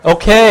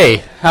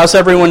Okay, how's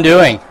everyone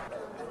doing?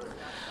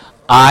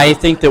 I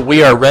think that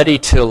we are ready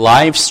to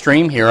live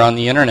stream here on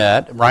the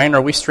internet. Ryan,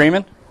 are we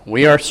streaming?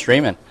 We are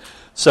streaming.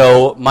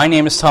 So my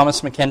name is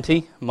Thomas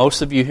McKenty.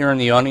 Most of you here in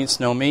the audience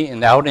know me,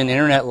 and out in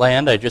internet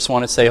land, I just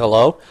want to say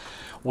hello.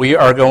 We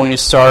are going to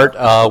start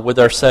with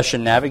our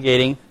session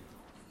Navigating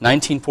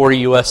 1940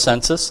 U.S.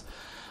 Census.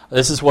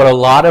 This is what a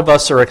lot of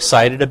us are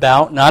excited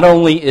about. Not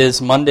only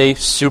is Monday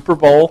Super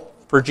Bowl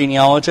for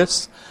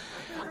genealogists,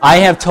 I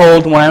have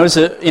told, when I was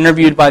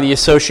interviewed by the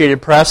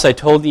Associated Press, I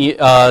told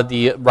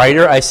the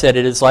writer, I said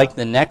it is like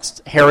the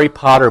next Harry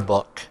Potter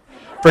book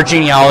for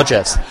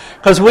genealogists.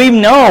 Because we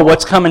know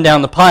what's coming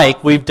down the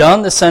pike. We've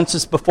done the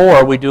census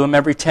before. We do them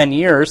every 10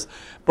 years,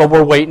 but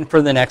we're waiting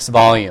for the next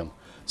volume.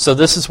 So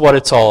this is what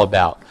it's all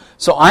about.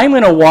 So I'm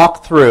going to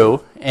walk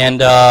through,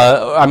 and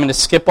I'm going to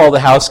skip all the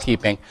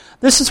housekeeping.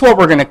 This is what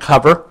we're going to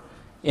cover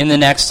in the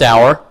next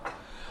hour.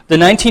 The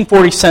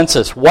 1940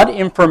 census, what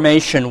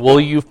information will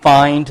you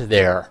find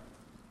there?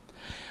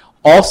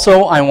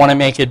 Also, I want to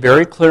make it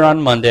very clear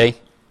on Monday,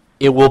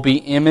 it will be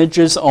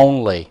images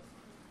only.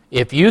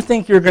 If you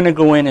think you're going to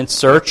go in and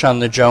search on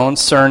the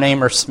Jones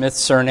surname or Smith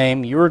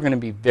surname, you are going to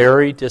be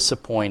very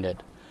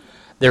disappointed.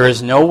 There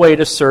is no way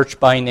to search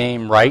by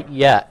name right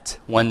yet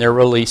when they're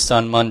released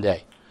on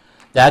Monday.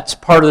 That's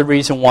part of the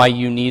reason why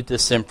you need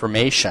this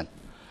information.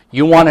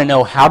 You want to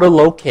know how to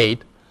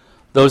locate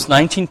those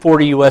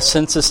 1940 U.S.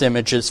 Census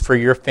images for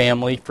your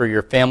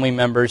family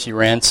members,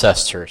 your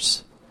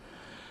ancestors.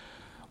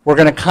 We're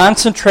going to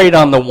concentrate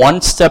on the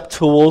one-step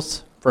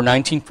tools for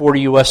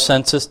 1940 U.S.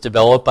 Census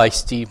developed by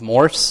Steve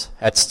Morse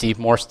at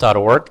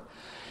stevemorse.org.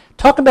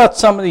 Talk about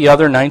some of the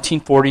other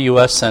 1940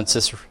 U.S.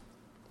 Census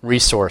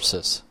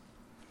resources.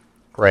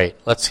 Great,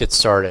 let's get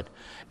started.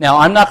 Now,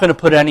 I'm not going to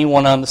put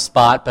anyone on the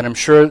spot, but I'm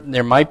sure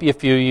there might be a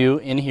few of you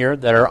in here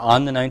that are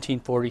on the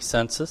 1940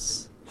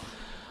 census.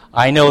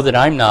 I know that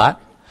I'm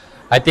not.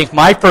 I think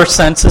my first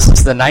census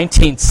is the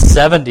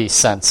 1970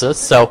 census,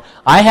 so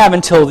I have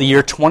until the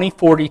year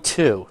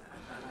 2042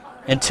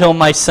 until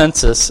my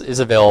census is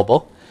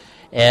available.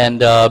 And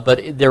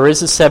but there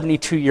is a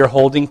 72-year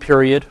holding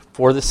period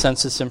for the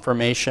census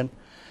information.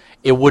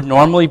 It would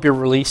normally be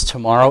released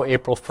tomorrow,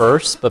 April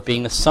 1st, but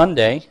being a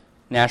Sunday,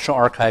 National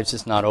Archives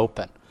is not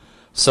open.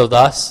 So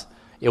thus,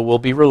 it will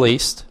be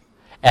released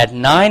at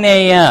 9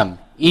 a.m.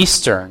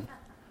 Eastern,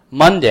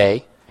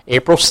 Monday,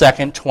 April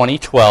 2nd,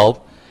 2012,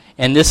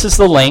 and this is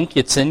the link.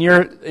 It's in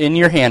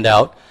your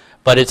handout,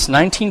 but it's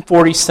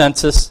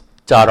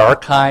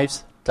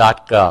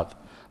 1940census.archives.gov.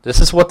 This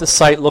is what the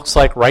site looks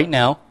like right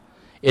now.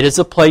 It is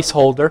a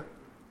placeholder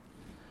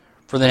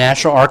for the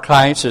National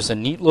Archives. There's a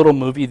neat little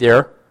movie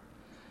there,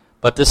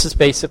 but this is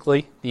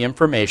basically the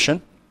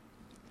information,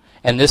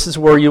 and this is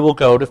where you will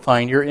go to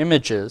find your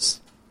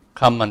images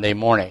come Monday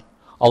morning,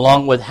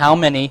 along with how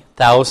many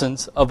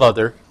thousands of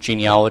other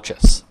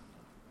genealogists.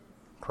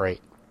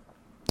 Great.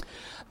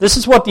 This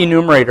is what the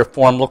enumerator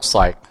form looks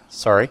like.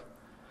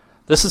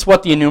 This is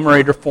what the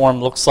enumerator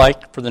form looks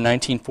like for the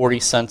 1940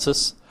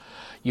 census.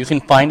 You can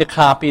find a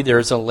copy.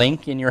 There's a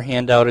link in your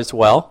handout as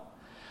well.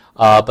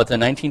 But the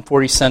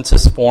 1940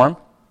 census form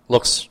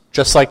looks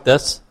just like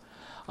this.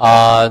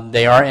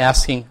 They are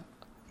asking,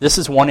 this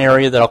is one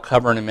area that I'll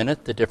cover in a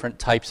minute, the different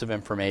types of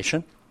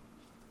information.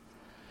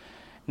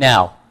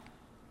 Now,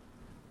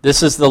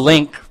 this is the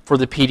link for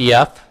the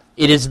PDF.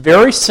 It is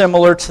very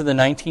similar to the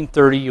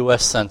 1930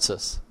 U.S.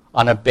 Census.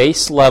 On a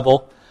base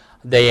level,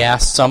 they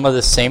ask some of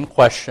the same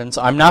questions.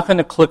 I'm not going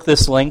to click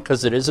this link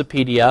because it is a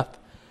PDF.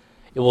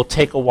 It will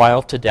take a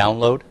while to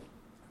download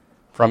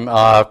from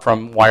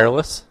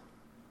wireless.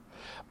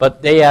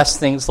 But they ask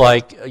things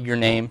like your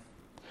name,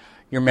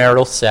 your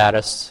marital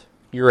status,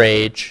 your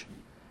age,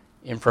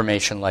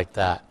 information like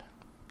that.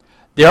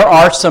 There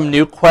are some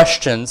new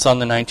questions on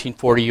the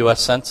 1940 U.S.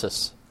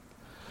 Census.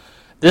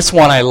 This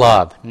one I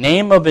love.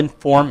 Name of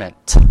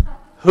informant.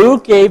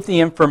 Who gave the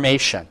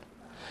information?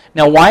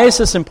 Now, why is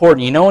this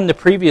important? You know, in the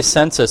previous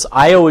census,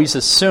 I always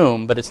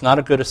assume, but it's not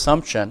a good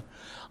assumption,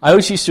 I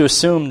always used to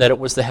assume that it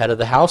was the head of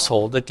the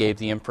household that gave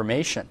the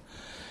information.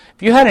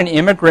 If you had an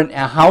immigrant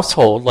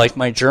household, like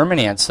my German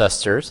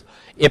ancestors,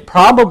 it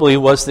probably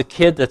was the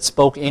kid that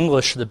spoke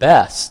English the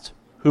best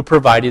who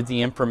provided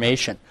the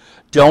information.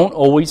 Don't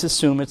always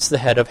assume it's the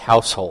head of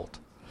household.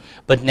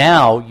 But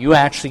now, you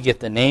actually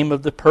get the name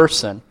of the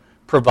person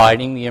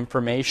providing the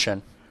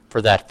information for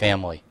that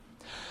family.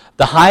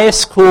 The highest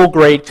school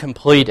grade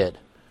completed.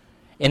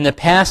 In the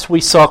past,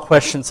 we saw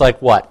questions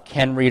like what?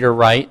 Can read or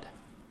write?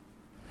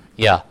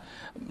 Yeah.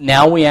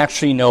 Now we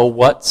actually know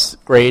what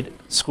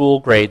school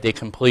grade they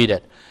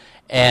completed.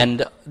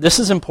 And this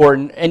is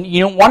important. And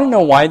you want to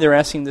know why they're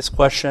asking this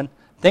question?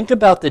 Think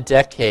about the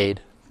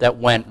decade that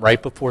went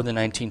right before the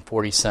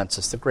 1940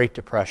 census, the Great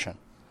Depression.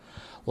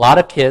 A lot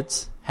of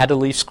kids had to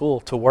leave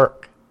school to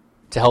work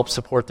to help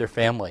support their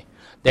family.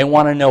 They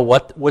want to know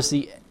what was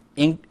the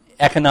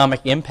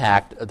economic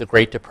impact of the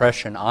Great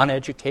Depression on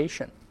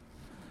education.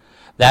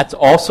 That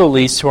also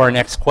leads to our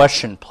next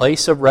question,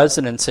 place of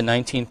residence in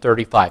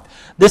 1935.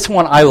 This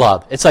one I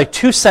love. It's like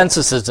two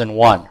censuses in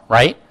one,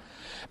 right?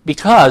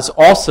 Because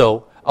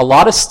also a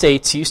lot of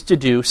states used to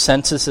do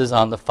censuses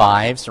on the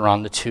 5s or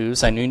on the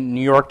 2s. I knew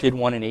New York did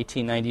one in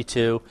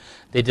 1892.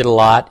 They did a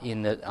lot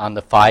on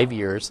the 5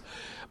 years.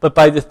 But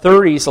by the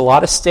 30s, a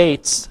lot of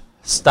states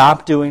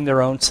stopped doing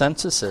their own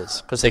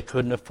censuses because they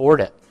couldn't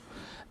afford it.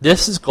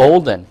 This is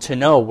golden to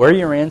know where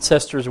your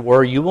ancestors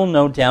were. You will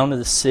know down to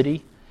the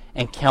city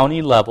and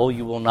county level.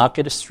 You will not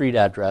get a street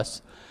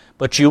address,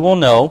 but you will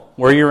know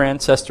where your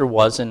ancestor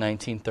was in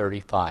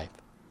 1935.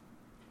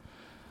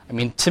 I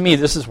mean, to me,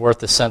 this is worth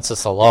the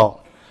census alone,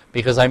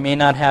 because I may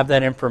not have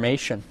that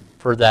information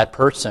for that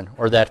person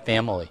or that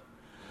family.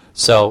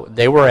 So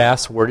they were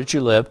asked, where did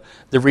you live?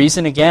 The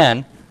reason,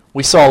 again,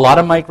 we saw a lot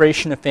of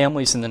migration of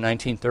families in the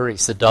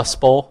 1930s, the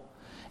Dust Bowl,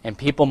 and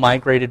people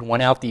migrated,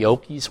 went out, the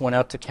Okies went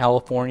out to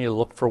California to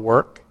look for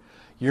work.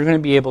 You're going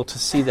to be able to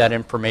see that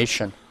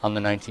information on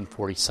the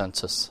 1940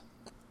 census.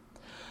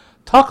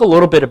 Talk a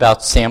little bit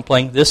about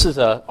sampling. This is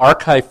an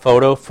archive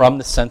photo from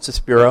the Census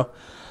Bureau.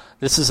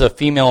 This is a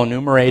female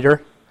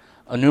enumerator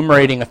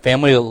enumerating a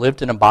family that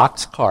lived in a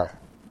boxcar.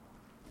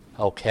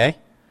 Okay.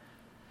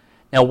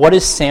 Now, what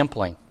is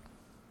sampling?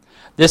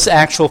 This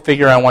actual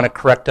figure I want to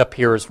correct up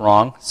here is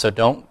wrong, so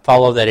don't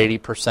follow that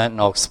 80%, and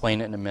I'll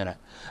explain it in a minute.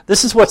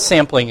 This is what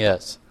sampling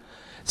is.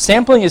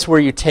 Sampling is where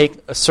you take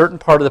a certain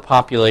part of the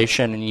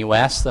population and you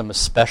ask them a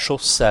special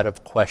set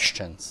of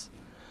questions.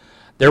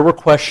 There were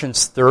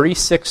questions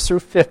 36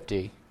 through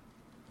 50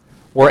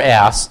 were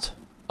asked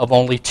of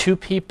only 2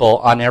 people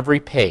on every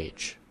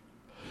page.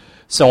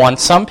 So on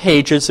some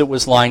pages it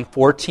was line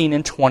 14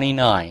 and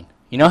 29.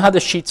 You know how the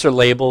sheets are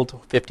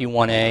labeled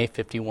 51A,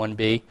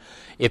 51B?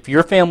 If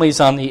your family's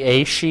on the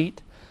A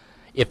sheet,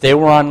 if they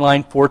were on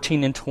line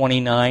 14 and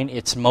 29,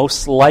 it's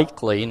most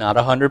likely, not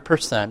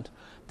 100%,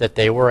 that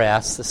they were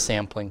asked the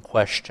sampling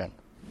question.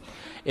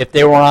 If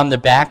they were on the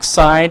back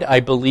side,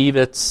 I believe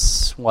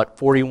it's,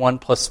 41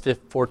 plus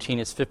 14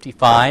 is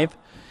 55,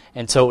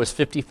 and so it was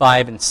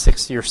 55 and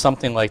 60 or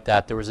something like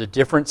that. There was a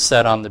different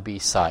set on the B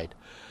side.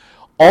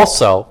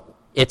 Also,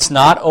 it's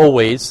not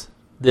always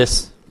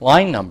this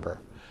line number.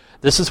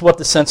 This is what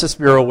the Census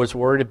Bureau was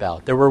worried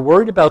about. They were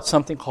worried about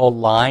something called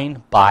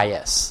line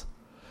bias.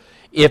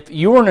 If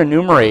you were an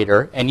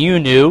enumerator and you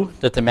knew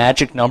that the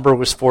magic number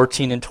was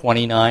 14 and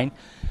 29,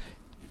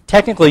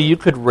 technically you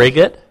could rig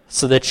it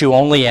so that you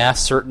only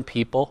asked certain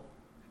people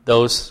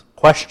those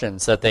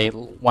questions that they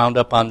wound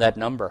up on that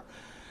number.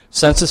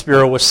 Census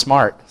Bureau was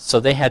smart, so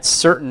they had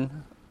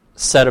certain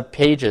set of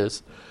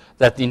pages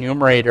that the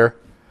enumerator,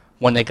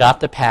 when they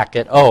got the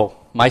packet,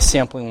 my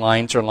sampling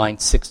lines are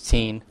lines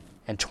 16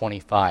 and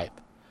 25.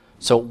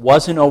 So it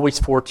wasn't always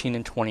 14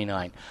 and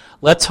 29.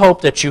 Let's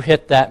hope that you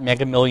hit that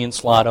Mega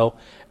Millions lotto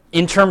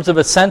in terms of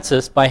a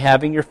census by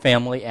having your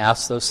family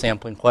ask those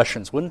sampling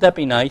questions. Wouldn't that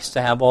be nice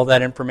to have all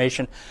that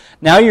information?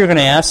 Now you're going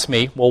to ask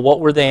me, well, what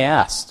were they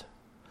asked?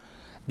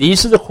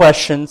 These are the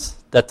questions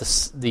that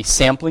the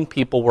sampling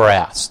people were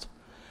asked.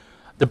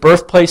 The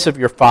birthplace of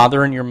your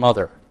father and your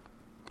mother.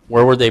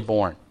 Where were they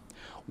born?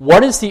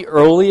 What is the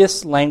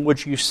earliest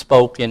language you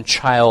spoke in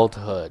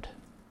childhood?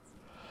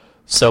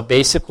 So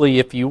basically,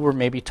 if you were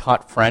maybe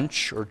taught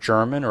French or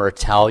German or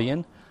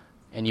Italian,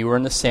 and you were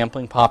in the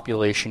sampling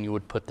population, you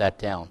would put that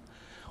down.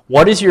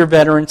 What is your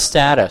veteran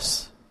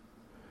status?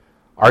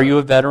 Are you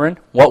a veteran?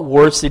 What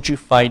wars did you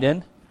fight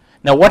in?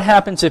 Now, what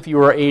happens if you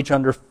were age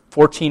under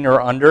 14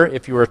 or under?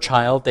 If you were a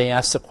child, they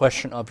ask the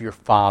question of your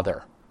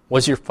father.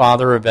 Was your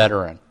father a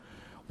veteran?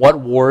 What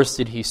wars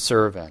did he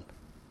serve in?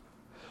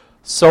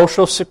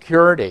 Social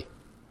Security.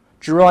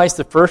 Did you realize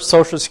the first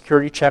Social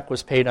Security check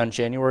was paid on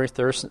January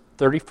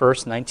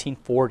 31st,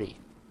 1940?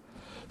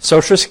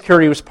 Social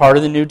Security was part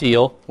of the New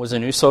Deal, was a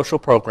new social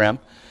program,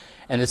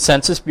 and the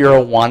Census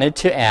Bureau wanted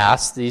to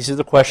ask, these are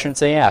the questions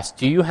they asked.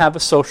 Do you have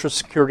a Social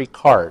Security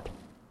card?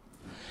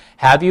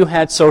 Have you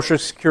had Social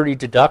Security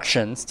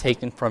deductions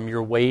taken from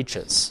your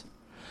wages?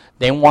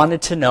 They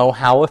wanted to know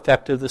how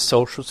effective the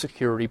Social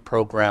Security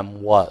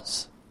program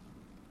was.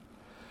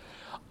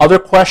 Other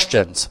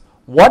questions.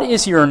 What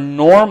is your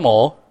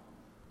normal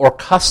or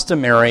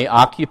customary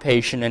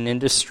occupation and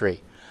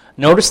industry?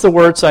 Notice the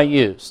words I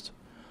used.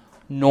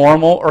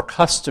 Normal or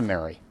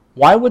customary.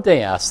 Why would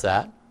they ask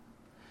that?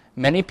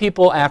 Many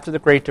people after the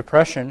Great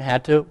Depression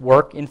had to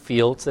work in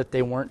fields that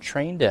they weren't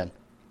trained in,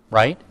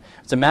 right?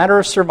 It's a matter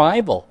of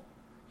survival.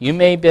 You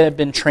may have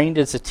been trained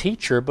as a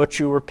teacher, but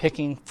you were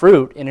picking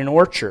fruit in an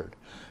orchard.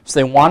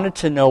 So they wanted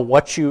to know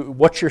what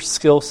your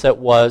skill set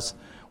was,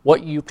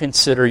 what you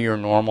consider your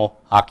normal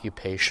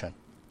occupation.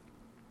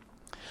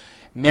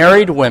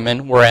 Married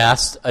women were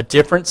asked a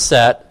different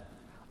set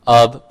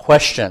of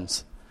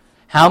questions.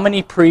 How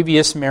many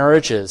previous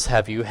marriages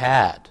have you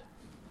had?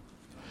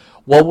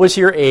 What was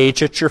your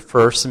age at your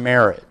first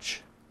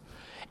marriage?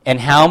 And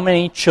how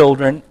many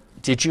children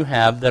did you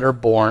have that are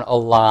born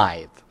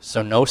alive?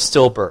 So no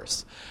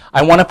stillbirths.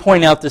 I want to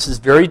point out this is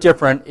very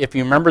different. If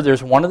you remember,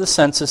 there's one of the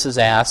censuses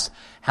asked,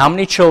 how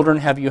many children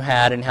have you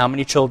had and how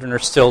many children are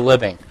still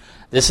living?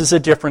 This is a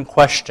different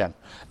question.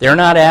 They're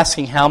not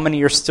asking how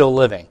many are still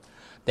living.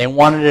 They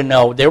wanted to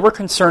know, they were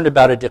concerned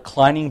about a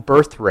declining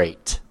birth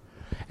rate.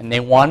 and they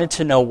wanted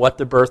to know what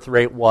the birth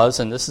rate was,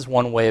 and this is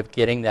one way of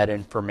getting that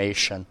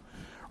information,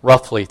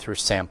 roughly through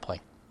sampling.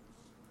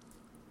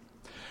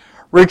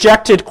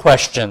 Rejected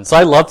questions.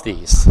 I love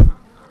these.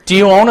 Do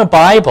you own a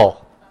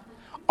Bible?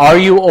 Are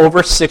you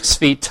over 6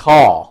 feet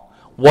tall?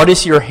 What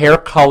is your hair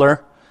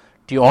color?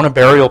 Do you own a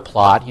burial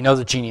plot? You know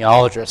the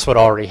genealogists would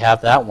already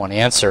have that one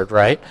answered,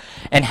 right?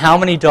 And how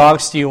many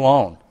dogs do you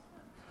own?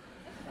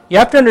 You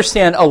have to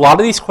understand, a lot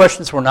of these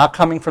questions were not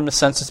coming from the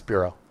Census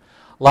Bureau.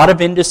 A lot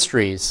of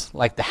industries,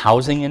 like the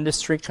housing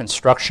industry,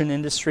 construction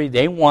industry,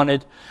 they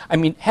wanted,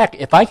 heck,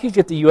 if I could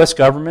get the U.S.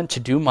 government to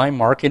do my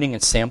marketing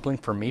and sampling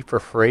for me for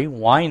free,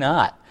 why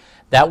not?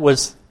 That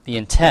was the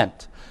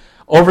intent.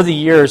 Over the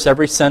years,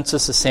 every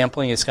census, the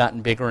sampling has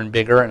gotten bigger and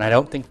bigger, and I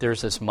don't think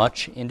there's as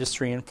much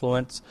industry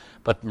influence.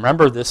 But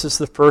remember, this is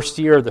the first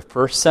year, the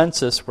first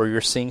census where you're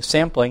seeing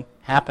sampling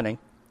happening.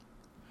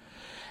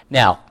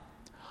 Now,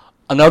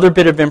 another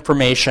bit of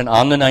information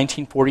on the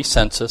 1940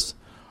 census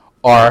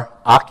are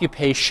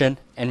occupation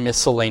and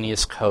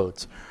miscellaneous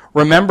codes.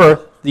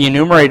 Remember, the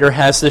enumerator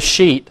has this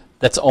sheet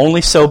that's only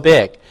so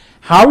big.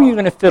 How are you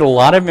going to fit a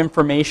lot of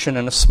information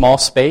in a small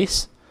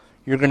space?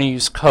 You're going to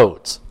use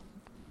codes.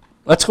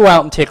 Let's go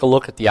out and take a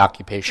look at the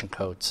occupation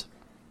codes.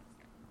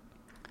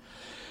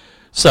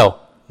 So,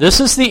 this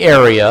is the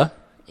area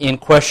in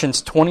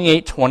questions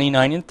 28,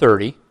 29, and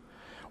 30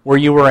 where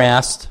you were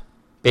asked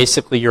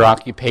basically your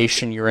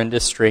occupation, your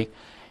industry,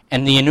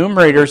 and the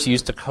enumerators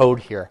used a code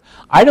here.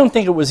 I don't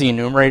think it was the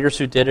enumerators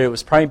who did it. It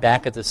was probably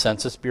back at the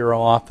Census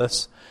Bureau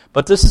office.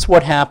 But this is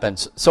what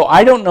happens. So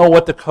I don't know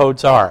what the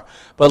codes are.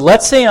 But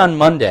let's say on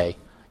Monday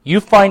you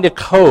find a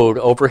code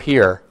over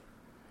here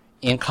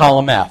in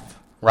column F,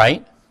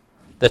 right?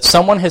 That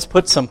someone has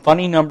put some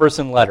funny numbers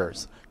and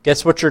letters.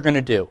 Guess what you're going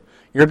to do?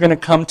 You're going to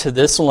come to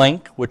this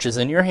link, which is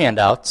in your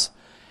handouts,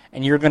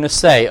 and you're going to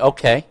say,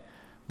 okay,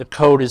 the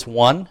code is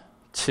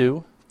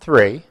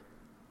 123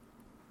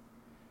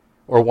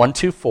 or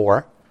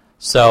 124.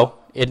 So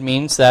it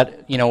means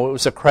that, it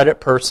was a credit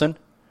person,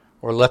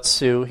 or let's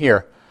do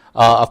here,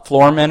 a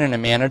floorman and a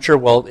manager.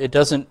 Well, it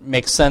doesn't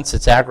make sense.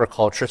 It's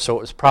agriculture, so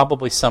it was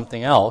probably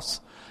something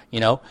else,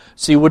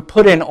 So you would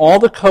put in all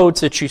the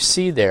codes that you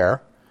see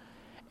there,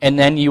 and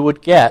then you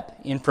would get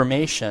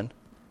information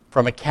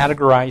from a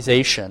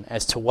categorization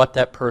as to what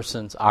that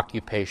person's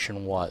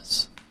occupation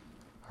was.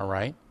 All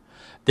right?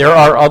 There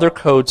are other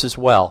codes as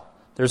well.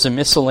 There's a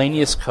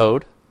miscellaneous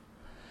code,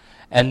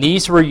 and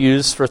these were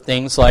used for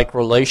things like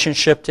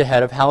relationship to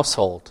head of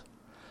household.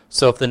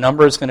 So if the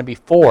number is going to be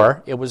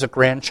 4, it was a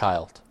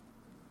grandchild.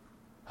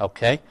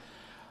 Okay?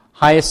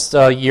 Highest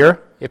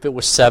year, if it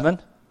was 7,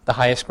 the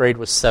highest grade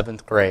was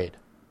 7th grade.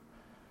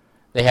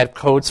 They had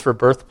codes for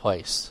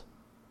birthplace.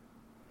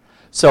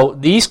 So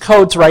these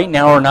codes right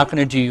now are not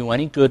going to do you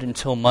any good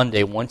until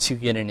Monday once you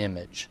get an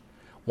image.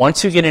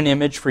 Once you get an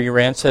image for your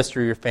ancestor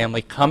or your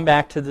family, come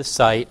back to the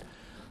site,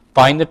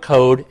 find the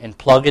code, and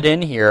plug it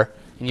in here,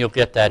 and you'll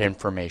get that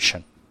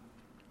information.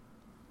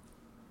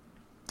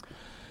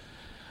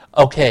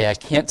 Okay, I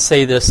can't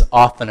say this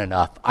often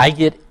enough. I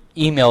get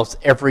emails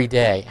every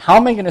day. How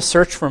am I going to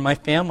search for my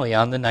family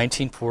on the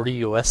 1940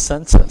 U.S.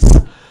 Census?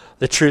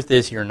 The truth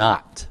is you're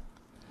not.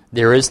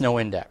 There is no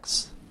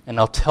index. And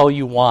I'll tell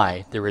you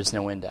why there is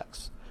no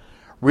index.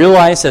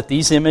 Realize that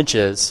these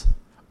images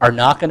are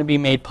not going to be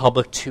made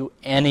public to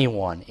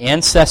anyone,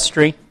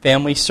 Ancestry,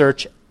 Family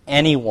Search,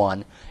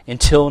 anyone,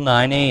 until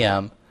 9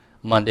 a.m.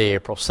 Monday,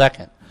 April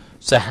 2nd.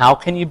 So how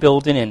can you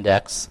build an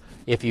index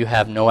if you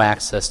have no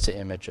access to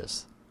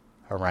images?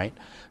 All right?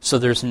 So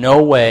there's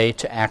no way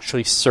to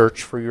actually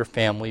search for your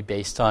family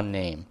based on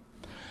name.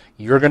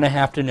 You're going to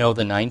have to know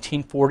the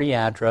 1940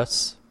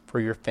 address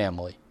for your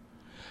family.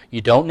 You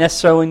don't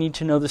necessarily need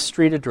to know the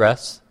street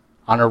address.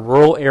 On a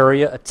rural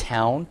area, a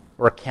town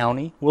or a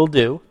county will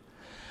do.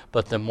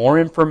 But the more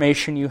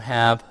information you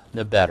have,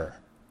 the better.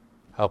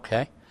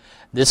 Okay?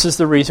 This is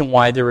the reason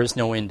why there is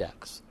no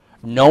index.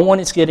 No one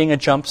is getting a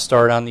jump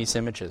start on these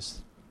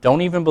images.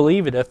 Don't even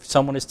believe it if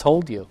someone has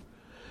told you.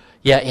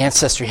 Yeah,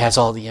 Ancestry has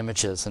all the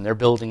images and they're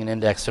building an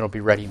index and it'll be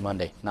ready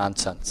Monday.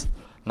 Nonsense.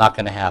 Not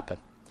going to happen.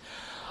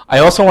 I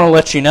also want to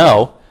let you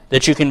know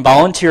that you can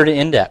volunteer to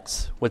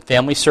index with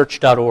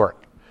FamilySearch.org.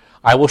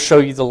 I will show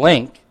you the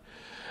link,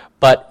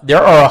 but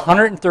there are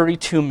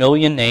 132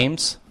 million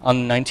names on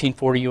the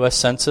 1940 U.S.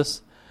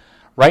 Census.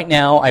 Right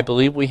now, I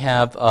believe we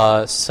have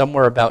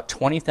somewhere about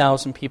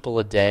 20,000 people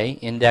a day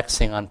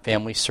indexing on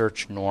Family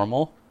Search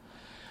Normal.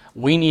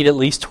 We need at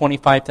least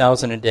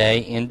 25,000 a day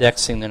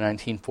indexing the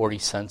 1940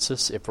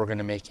 Census if we're going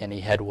to make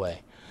any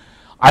headway.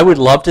 I would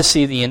love to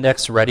see the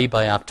index ready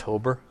by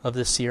October of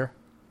this year.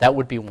 That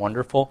would be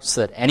wonderful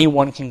so that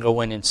anyone can go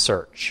in and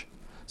search.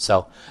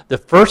 So the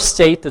first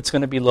state that's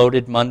going to be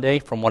loaded Monday,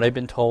 from what I've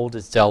been told,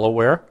 is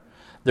Delaware.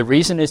 The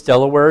reason is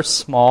Delaware is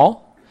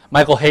small.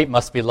 Michael Haight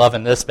must be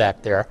loving this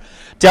back there.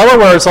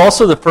 Delaware is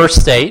also the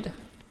first state,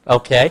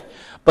 okay,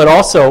 but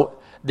also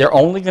they're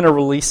only going to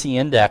release the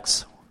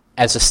index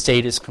as a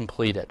state is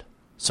completed.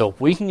 So if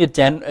we can get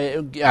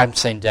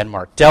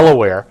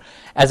Delaware,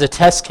 as a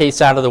test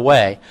case out of the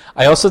way.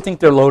 I also think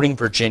they're loading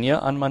Virginia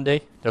on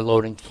Monday. They're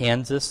loading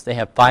Kansas. They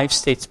have 5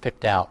 states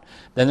picked out.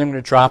 Then they're going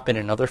to drop in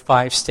another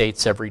 5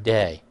 states every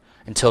day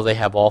until they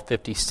have all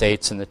 50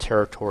 states and the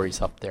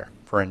territories up there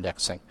for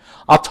indexing.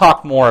 I'll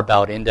talk more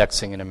about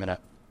indexing in a minute.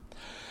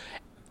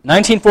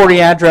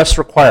 1940 address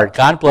required.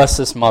 God bless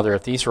this mother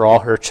if these are all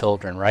her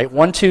children, right?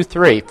 1, 2,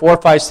 3,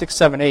 4, 5, 6,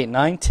 7, 8,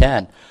 9,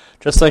 10.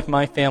 Just like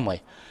my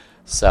family.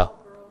 So,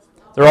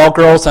 they're all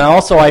girls. And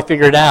also I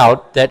figured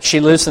out that she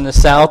lives in the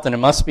South and it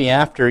must be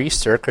after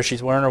Easter because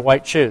she's wearing her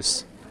white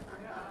shoes.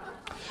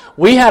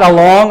 We had a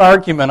long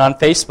argument on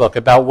Facebook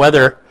about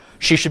whether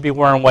she should be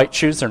wearing white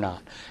shoes or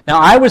not. Now,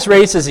 I was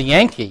raised as a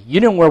Yankee. You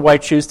didn't wear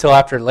white shoes till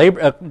after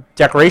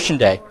Decoration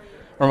Day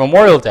or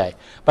Memorial Day.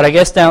 But I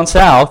guess down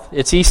south,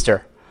 it's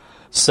Easter.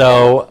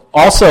 So,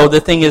 also, the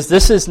thing is,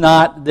 this is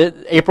not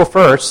April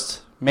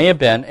 1st, may have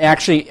been.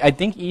 Actually, I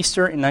think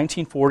Easter in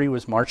 1940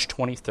 was March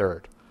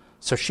 23rd.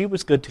 So she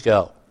was good to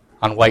go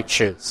on white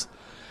shoes.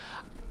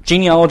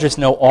 Genealogists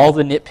know all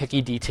the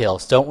nitpicky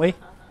details, don't we?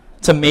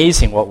 It's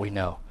amazing what we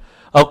know.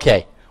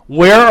 Okay,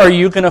 where are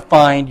you going to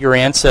find your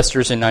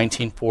ancestors in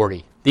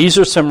 1940? These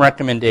are some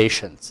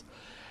recommendations.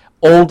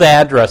 Old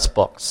address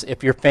books.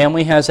 If your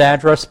family has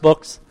address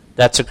books,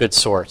 that's a good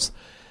source.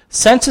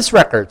 Census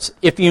records.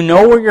 If you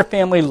know where your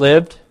family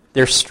lived,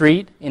 their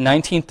street in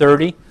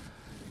 1930,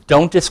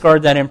 don't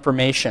discard that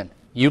information.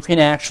 You can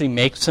actually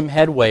make some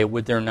headway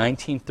with their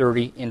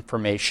 1930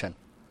 information.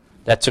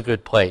 That's a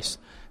good place.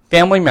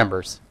 Family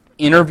members.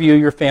 Interview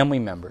your family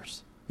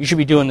members. You should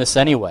be doing this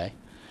anyway.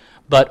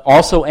 But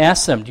also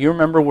ask them, do you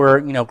remember where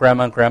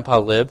Grandma and Grandpa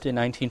lived in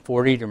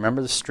 1940? Do you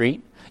remember the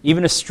street?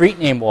 Even a street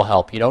name will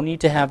help. You don't need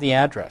to have the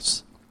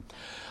address.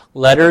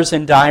 Letters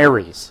and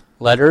diaries.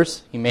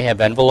 Letters, you may have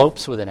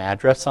envelopes with an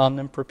address on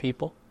them for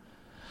people.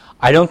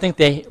 I don't think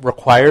they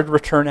required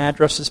return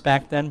addresses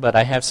back then, but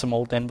I have some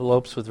old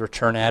envelopes with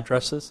return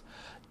addresses.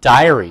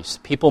 Diaries.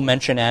 People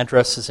mention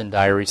addresses in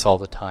diaries all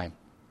the time.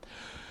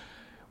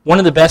 One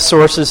of the best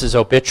sources is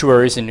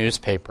obituaries in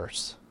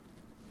newspapers.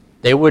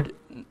 They would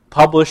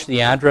publish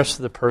the address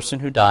of the person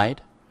who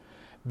died.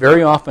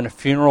 Very often a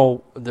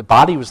funeral, the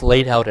body was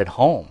laid out at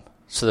home.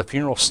 So the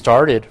funeral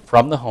started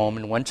from the home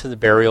and went to the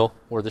burial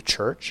or the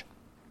church.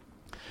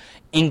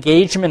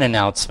 Engagement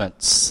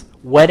announcements,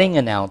 wedding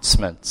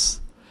announcements,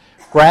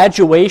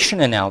 graduation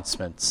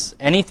announcements,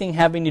 anything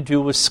having to do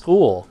with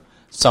school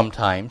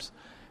sometimes.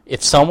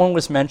 If someone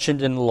was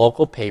mentioned in the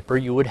local paper,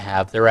 you would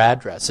have their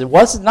address. It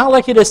was not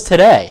like it is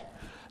today.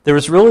 There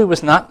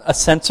was not a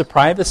sense of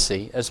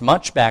privacy as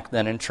much back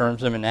then in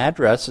terms of an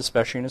address,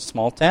 especially in a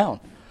small town.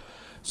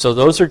 So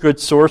those are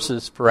good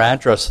sources for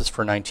addresses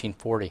for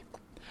 1940.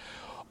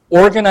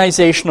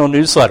 Organizational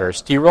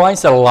newsletters. Do you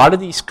realize that a lot of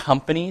these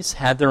companies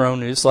had their own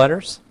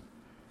newsletters?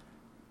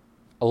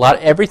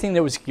 Everything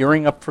that was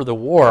gearing up for the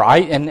war.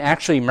 And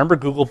actually, remember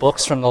Google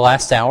Books from the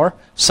last hour?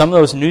 Some of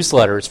those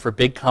newsletters for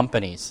big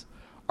companies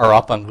are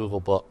up on Google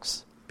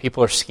Books.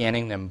 People are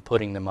scanning them and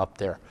putting them up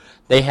there.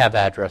 They have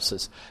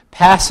addresses.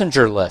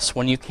 Passenger lists.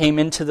 When you came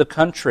into the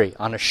country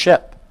on a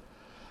ship,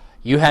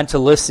 you had to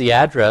list the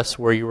address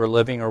where you were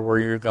living or where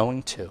you were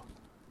going to.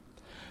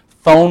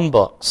 Phone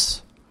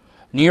books.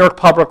 New York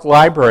Public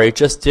Library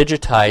just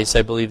digitized,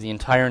 I believe, the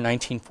entire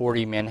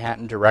 1940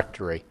 Manhattan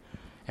directory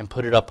and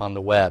put it up on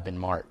the web in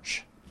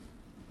March.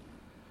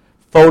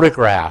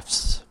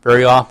 Photographs.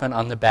 Very often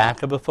on the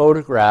back of a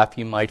photograph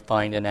you might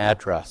find an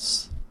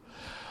address.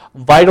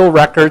 Vital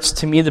records,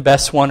 to me the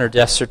best one are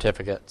death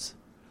certificates,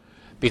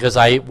 because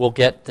I will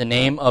get the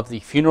name of the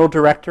funeral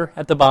director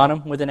at the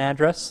bottom with an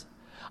address.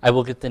 I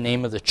will get the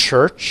name of the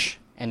church,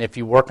 and if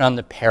you work on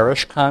the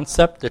parish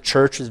concept, the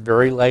church is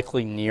very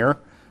likely near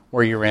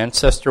where your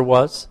ancestor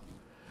was.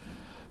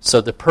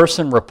 So the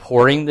person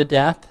reporting the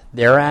death,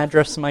 their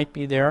address might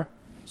be there.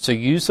 So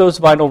use those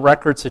vital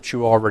records that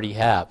you already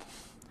have.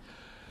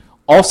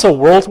 Also,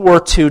 World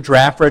War II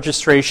draft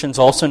registrations,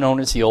 also known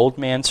as the old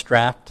man's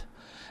draft,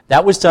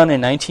 that was done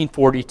in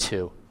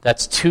 1942.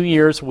 That's 2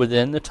 years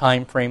within the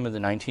time frame of the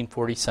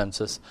 1940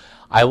 census.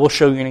 I will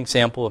show you an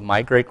example of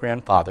my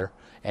great-grandfather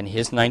and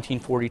his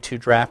 1942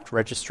 draft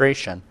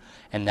registration,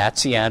 and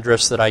that's the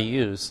address that I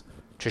use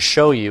to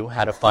show you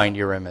how to find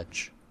your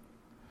image.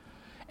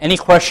 Any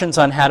questions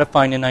on how to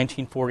find a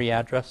 1940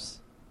 address?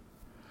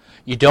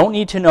 You don't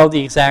need to know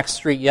the exact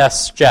street.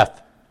 Yes, Jeff?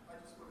 I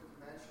just wanted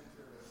to mention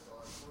to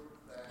this group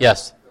that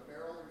yes. The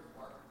Maryland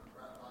Department of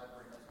Pratt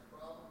Library has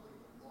probably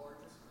the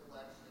largest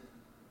collection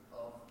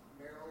of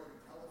Maryland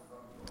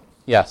telephone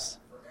books Yes.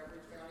 for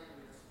every county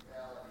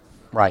municipality.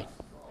 Right.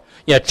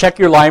 Yeah, check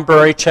your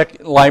library.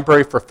 Check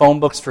library for phone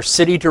books, for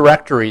city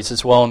directories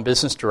as well, and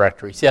business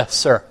directories. Yes,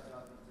 sir.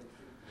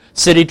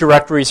 City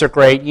directories are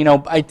great.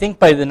 I think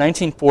by the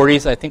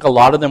 1940s, I think a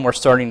lot of them were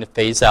starting to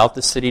phase out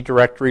the city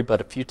directory, but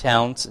a few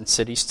towns and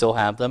cities still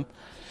have them.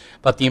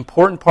 But the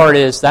important part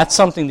is that's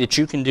something that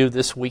you can do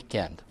this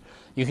weekend.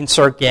 You can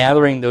start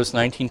gathering those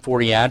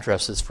 1940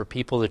 addresses for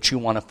people that you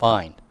want to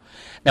find.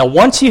 Now,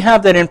 once you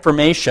have that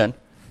information,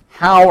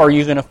 how are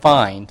you going to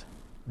find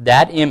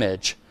that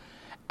image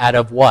out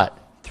of what?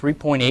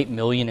 3.8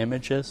 million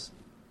images,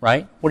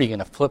 right? What are you going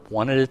to flip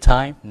one at a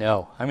time?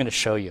 No, I'm going to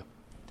show you.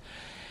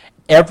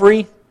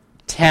 Every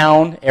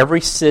town,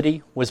 every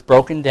city was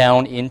broken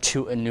down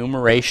into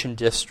enumeration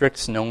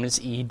districts known as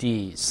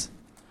EDs.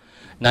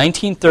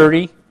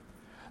 1930,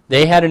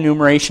 they had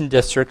enumeration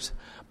districts,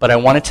 but I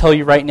want to tell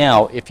you right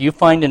now, if you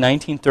find a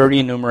 1930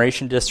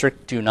 enumeration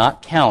district, do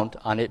not count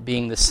on it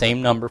being the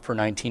same number for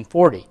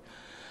 1940.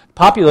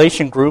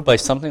 Population grew by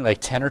something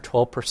like 10 or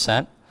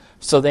 12%,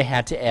 so they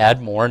had to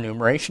add more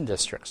enumeration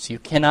districts. You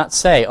cannot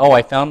say, oh,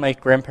 I found my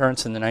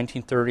grandparents in the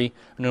 1930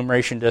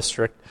 enumeration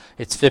district,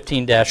 it's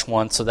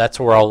 15-1, so that's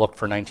where I'll look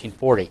for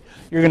 1940.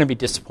 You're going to be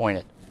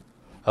disappointed.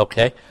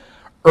 Okay?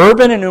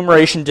 Urban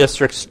enumeration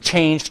districts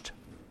changed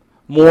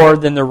more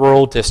than the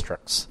rural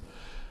districts.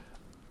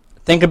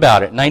 Think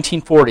about it.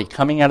 1940,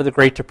 coming out of the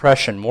Great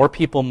Depression, more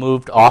people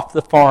moved off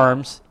the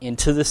farms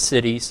into the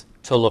cities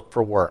to look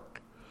for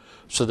work.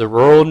 So the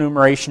rural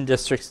enumeration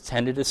districts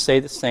tended to stay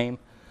the same.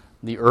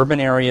 The urban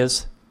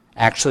areas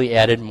actually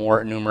added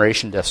more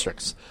enumeration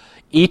districts.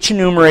 Each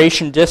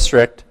enumeration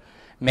district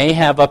may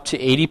have up to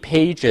 80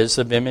 pages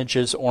of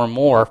images or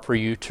more for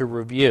you to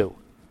review.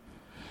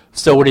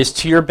 So it is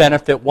to your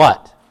benefit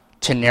what?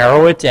 To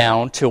narrow it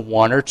down to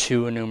one or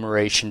two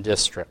enumeration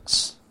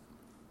districts.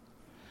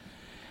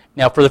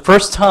 Now, for the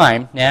first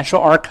time,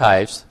 National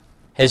Archives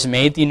has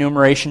made the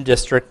enumeration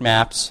district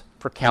maps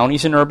for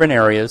counties and urban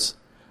areas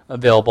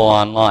available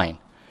online.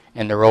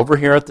 And they're over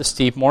here at the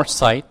Steve Morse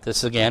site.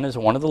 This, again, is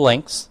one of the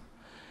links.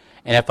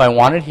 And if I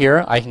wanted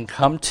here, I can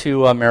come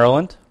to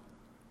Maryland,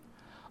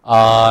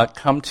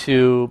 come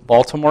to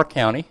Baltimore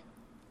County,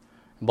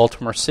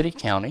 Baltimore City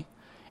County,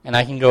 and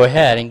I can go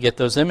ahead and get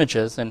those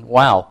images, and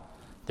wow,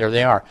 there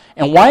they are.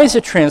 And why is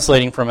it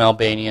translating from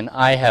Albanian?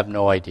 I have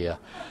no idea.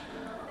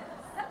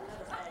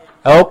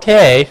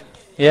 Okay,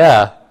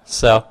 yeah,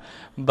 so,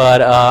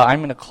 but I'm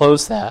going to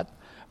close that.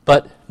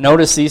 But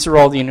notice these are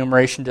all the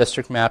enumeration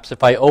district maps.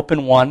 If I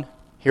open one,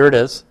 here it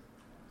is,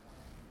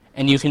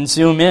 and you can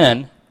zoom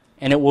in,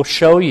 and it will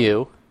show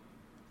you,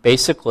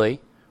 basically,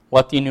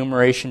 what the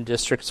enumeration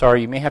districts are.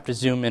 You may have to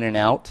zoom in and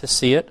out to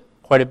see it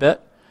quite a bit.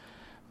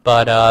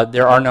 But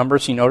there are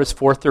numbers. You notice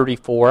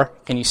 434.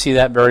 Can you see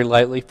that very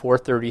lightly?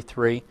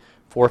 433,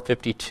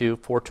 452,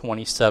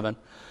 427.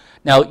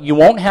 Now, you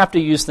won't have to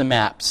use the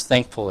maps,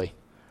 thankfully.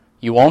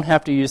 You won't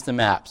have to use the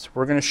maps.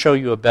 We're going to show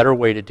you a better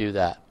way to do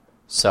that.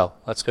 So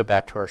let's go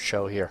back to our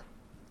show here.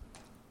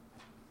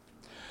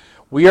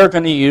 We are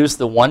going to use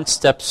the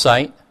One-Step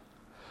site.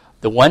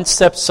 The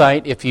One-Step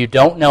site, if you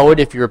don't know it,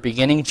 if you're a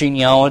beginning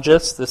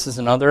genealogist, this is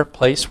another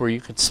place where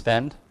you could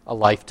spend a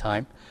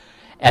lifetime,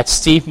 at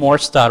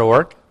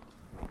stevemorse.org.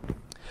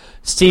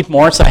 Steve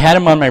Morse, I had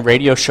him on my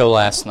radio show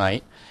last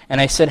night, and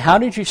I said, how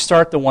did you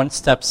start the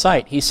One-Step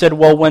site? He said,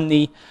 well, when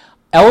the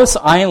Ellis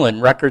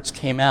Island records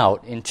came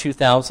out in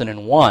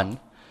 2001,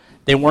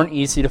 they weren't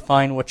easy to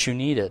find what you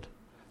needed.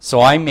 So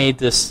I made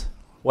this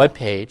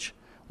webpage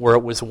where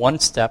it was one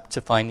step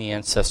to find the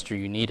ancestor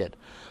you needed.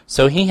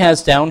 So he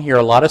has down here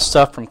a lot of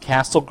stuff from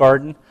Castle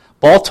Garden,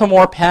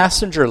 Baltimore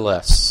passenger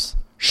lists,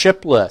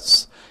 ship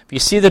lists. If you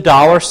see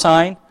the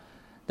 $sign,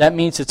 that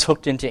means it's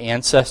hooked into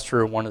Ancestry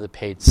or one of the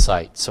paid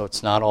sites, so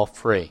it's not all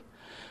free.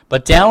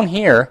 But down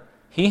here,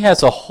 he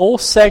has a whole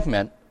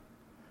segment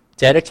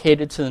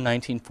dedicated to the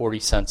 1940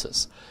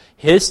 census.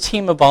 His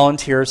team of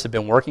volunteers have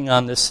been working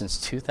on this since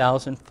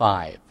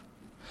 2005.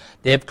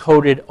 They have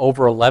coded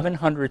over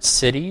 1,100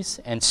 cities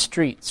and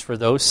streets for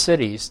those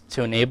cities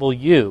to enable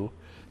you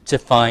to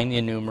find the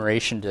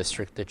enumeration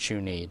district that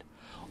you need.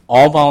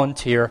 All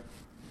volunteer,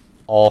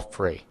 all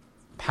free.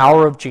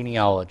 Power of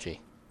genealogy,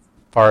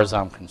 as far as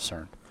I'm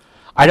concerned.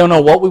 I don't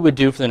know what we would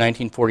do for the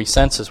 1940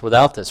 census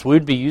without this. We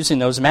would be using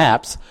those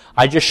maps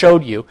I just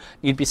showed you.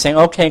 You'd be saying,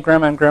 okay,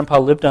 Grandma and Grandpa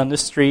lived on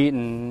this street,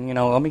 and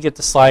let me get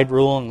the slide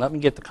rule and let me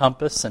get the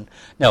compass. And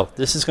no,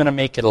 this is going to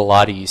make it a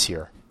lot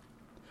easier.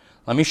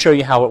 Let me show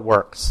you how it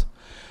works.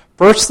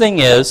 First thing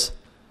is,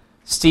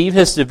 Steve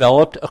has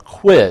developed a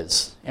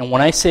quiz. And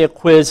when I say a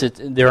quiz,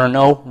 there are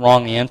no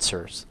wrong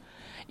answers.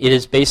 It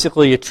is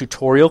basically a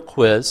tutorial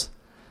quiz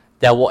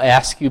that will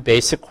ask you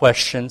basic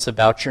questions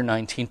about your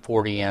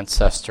 1940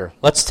 ancestor.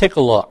 Let's take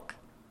a look.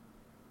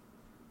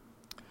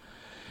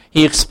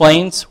 He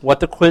explains what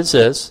the quiz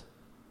is,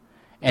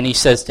 and he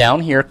says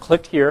down here,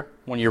 click here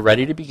when you're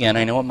ready to begin.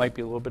 I know it might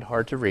be a little bit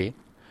hard to read.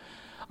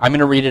 I'm going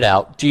to read it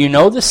out. Do you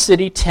know the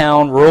city,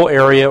 town, rural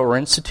area, or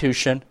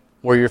institution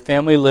where your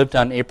family lived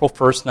on April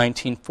 1st,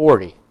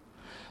 1940?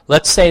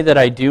 Let's say that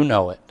I do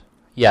know it.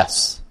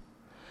 Yes.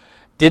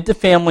 Did the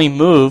family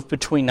move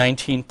between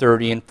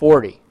 1930 and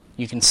 40?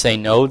 You can say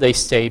no, they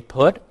stayed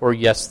put, or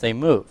yes, they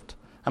moved.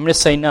 I'm going to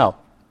say no.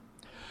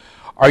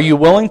 Are you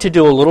willing to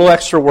do a little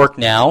extra work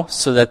now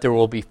so that there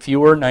will be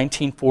fewer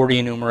 1940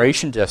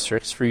 enumeration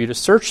districts for you to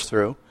search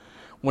through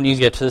when you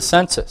get to the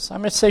census? I'm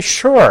going to say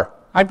sure,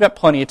 I've got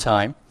plenty of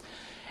time.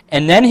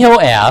 And then he'll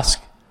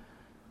ask,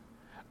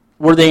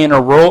 were they in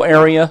a rural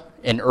area,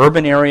 an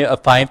urban area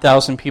of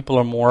 5,000 people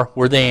or more?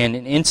 Were they in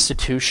an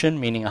institution,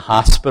 meaning a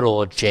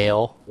hospital, a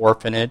jail,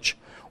 orphanage?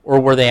 Or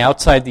were they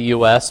outside the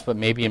U.S., but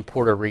maybe in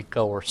Puerto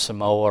Rico or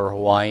Samoa or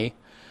Hawaii?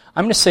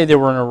 I'm going to say they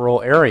were in a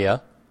rural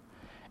area.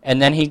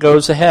 And then he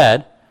goes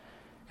ahead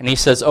and he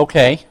says,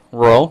 okay,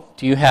 rural,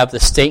 do you have the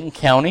state and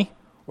county,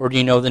 or do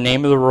you know the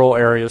name of the rural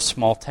area of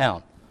small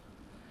town?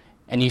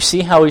 And you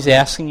see how he's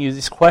asking you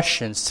these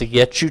questions to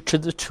get you to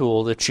the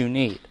tool that you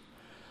need.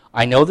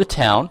 I know the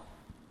town.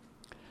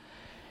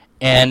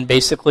 And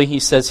basically he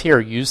says, here,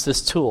 use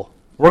this tool.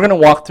 We're going to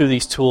walk through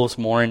these tools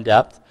more in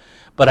depth.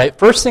 But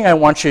first thing I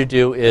want you to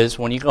do is,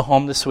 when you go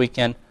home this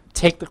weekend,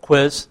 take the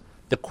quiz.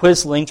 The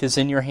quiz link is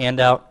in your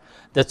handout.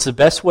 That's the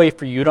best way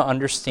for you to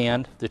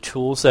understand the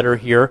tools that are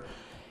here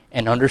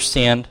and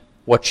understand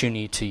what you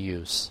need to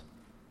use.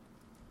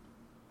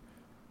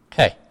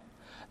 Okay.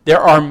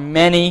 There are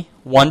many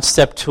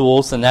one-step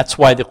tools, and that's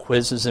why the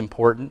quiz is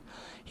important.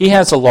 He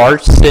has a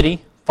large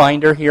city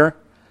finder here,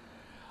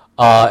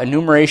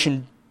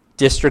 enumeration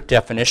district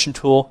definition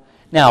tool.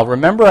 Now,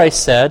 remember I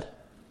said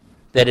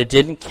that it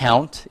didn't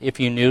count if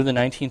you knew the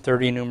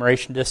 1930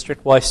 enumeration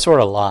district? Well, I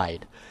sort of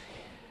lied.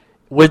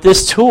 With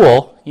this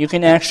tool, you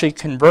can actually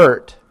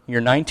convert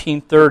your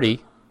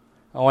 1930,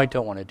 oh, I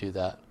don't want to do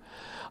that.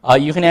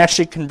 You can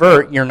actually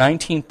convert your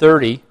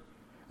 1930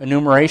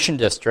 enumeration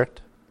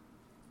district,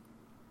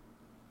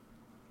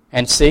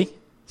 and see,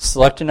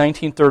 select a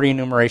 1930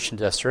 enumeration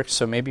district,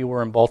 so maybe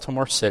we're in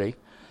Baltimore City,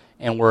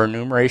 and we're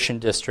enumeration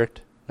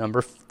district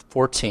number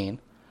 14,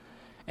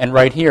 and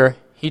right here,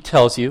 he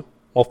tells you,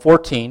 well,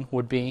 14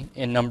 would be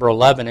in number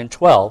 11 and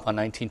 12 on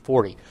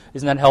 1940.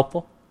 Isn't that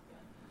helpful?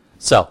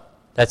 So,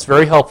 that's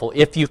very helpful.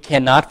 If you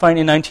cannot find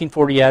a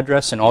 1940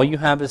 address and all you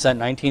have is that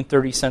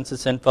 1930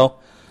 census info,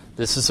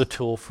 this is a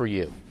tool for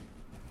you.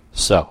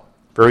 So,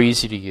 very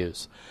easy to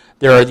use.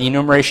 There are the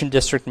enumeration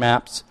district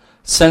maps,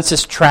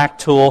 census tract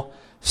tool,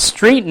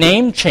 street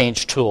name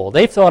change tool.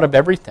 They've thought of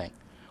everything.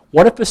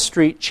 What if a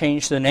street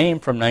changed the name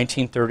from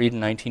 1930 to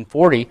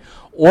 1940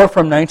 or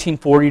from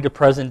 1940 to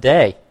present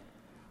day?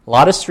 A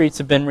lot of streets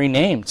have been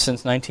renamed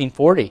since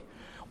 1940.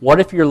 What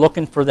if you're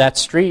looking for that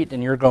street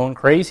and you're going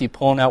crazy,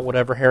 pulling out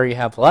whatever hair you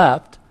have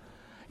left,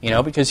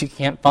 because you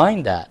can't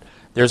find that?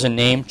 There's a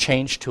name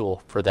change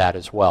tool for that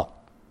as well.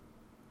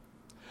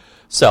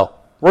 So,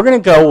 we're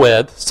going to go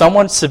with,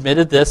 someone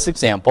submitted this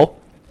example.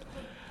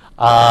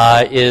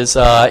 It's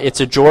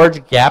a George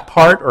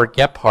Gephardt or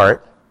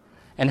Gephardt.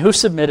 And who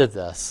submitted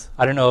this?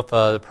 I don't know if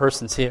the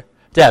person's here.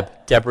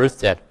 Deb Ruth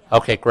did.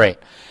 Okay, great.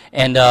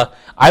 And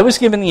I was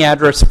given the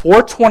address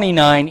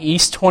 429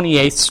 East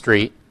 28th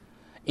Street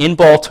in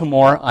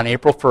Baltimore on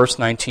April 1st,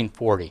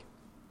 1940.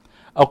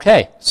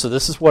 Okay, so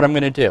this is what I'm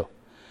going to do.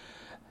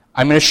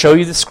 I'm going to show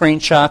you the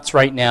screenshots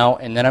right now,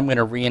 and then I'm going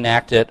to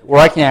reenact it, or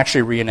I can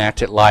actually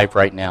reenact it live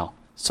right now.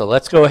 So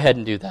let's go ahead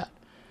and do that.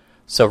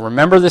 So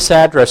remember this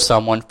address,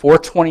 someone,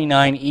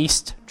 429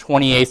 East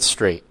 28th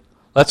Street.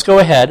 Let's go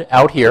ahead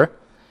out here.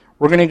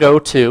 We're going to go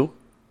to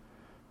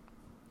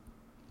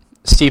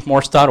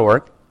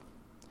stevemorse.org.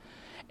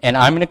 And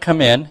I'm going to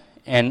come in,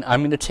 and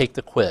I'm going to take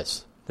the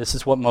quiz. This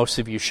is what most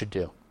of you should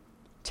do.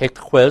 Take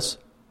the quiz.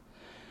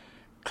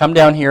 Come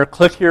down here.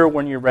 Click here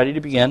when you're ready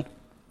to begin.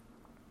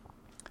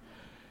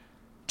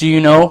 Do you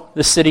know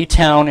the city,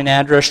 town, and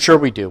address? Sure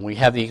we do. We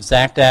have the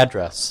exact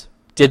address.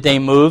 Did they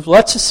move?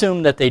 Let's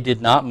assume that they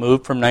did not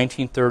move from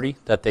 1930,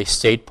 that they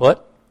stayed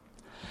put.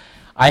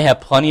 I have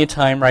plenty of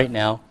time right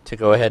now to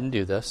go ahead and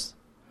do this.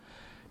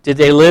 Did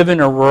they live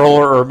in a rural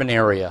or urban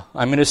area?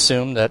 I'm going to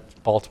assume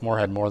that Baltimore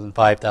had more than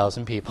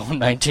 5,000 people in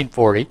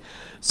 1940,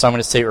 so I'm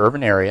going to say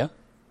urban area.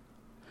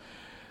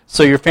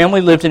 So your family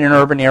lived in an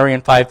urban area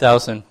and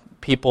 5,000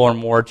 people or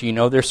more. Do you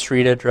know their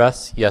street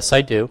address? Yes,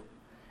 I do.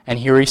 And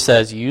here he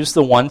says, use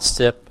the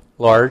one-step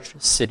large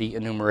city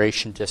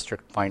enumeration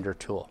district finder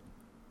tool.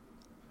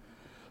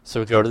 So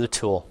we go to the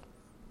tool.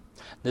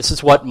 This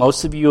is what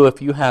most of you,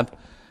 if you have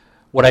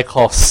what I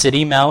call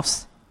city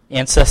mouse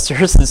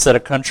ancestors instead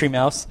of country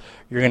mouse,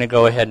 you're going to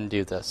go ahead and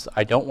do this.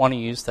 I don't want to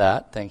use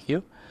that. Thank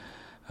you.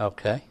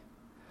 Okay.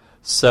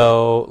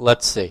 So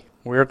let's see.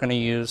 We're going to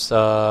use,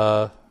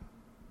 come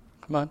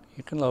on,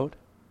 you can load.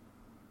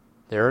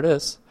 There it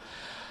is.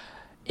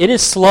 It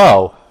is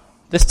slow.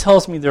 This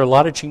tells me there are a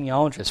lot of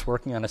genealogists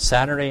working on a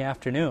Saturday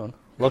afternoon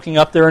looking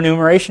up their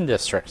enumeration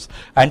districts.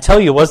 I can tell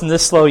you it wasn't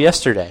this slow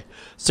yesterday.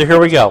 So here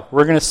we go.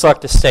 We're going to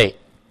select a state,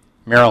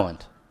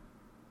 Maryland.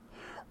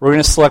 We're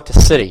going to select a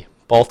city,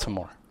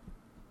 Baltimore.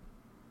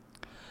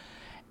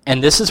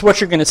 And this is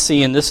what you're going to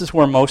see, and this is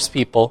where most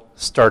people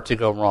start to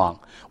go wrong.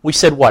 We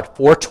said what?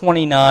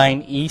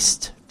 429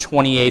 East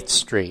 28th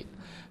Street.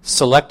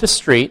 Select a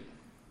street,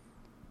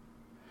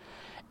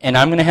 and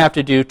I'm going to have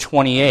to do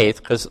 28th,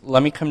 because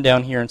let me come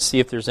down here and see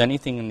if there's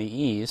anything in the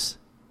E's.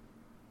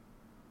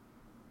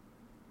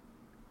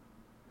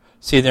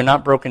 See, they're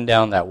not broken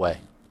down that way.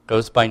 It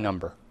goes by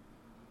number.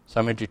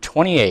 So I'm going to do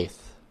 28th.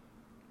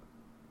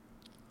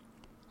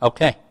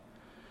 Okay.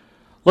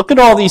 Look at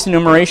all these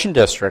enumeration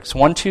districts.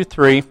 1, 2,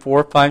 3,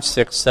 4, 5,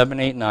 6, 7,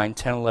 8, 9,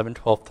 10, 11,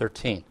 12,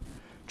 13.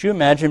 Do you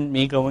imagine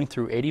me going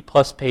through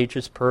 80-plus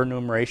pages per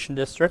enumeration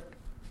district?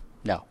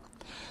 No.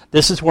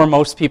 This is where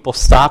most people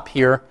stop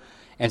here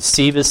And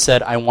Steve has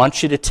said, I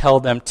want you to tell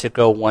them to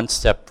go one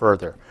step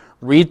further.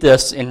 Read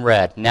this in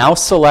red. Now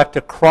select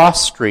a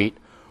cross street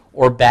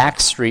or back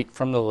street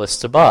from the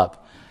list above.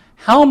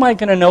 How am I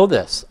going to know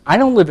this? I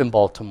don't live in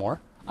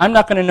Baltimore. I'm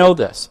not going to know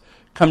this.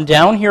 Come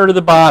down here to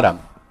the bottom.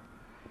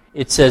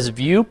 It says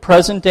View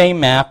Present Day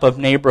Map of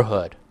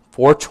Neighborhood,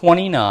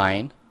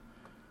 429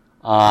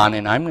 on,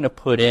 and I'm going to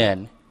put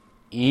in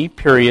E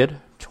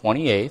period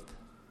 28th,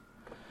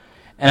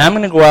 and I'm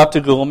going to go out to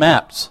Google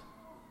Maps.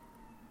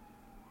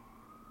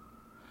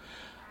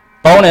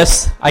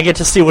 Bonus, I get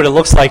to see what it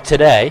looks like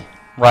today,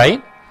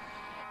 right?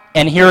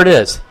 And here it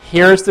is.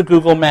 Here's the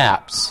Google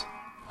Maps,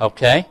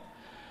 okay?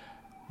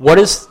 What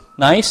is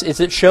nice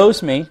is it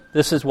shows me,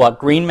 this is what,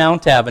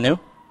 Greenmount Avenue.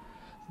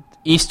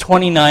 East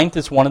 29th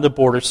is one of the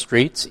border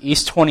streets.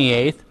 East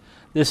 28th,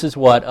 this is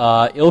what,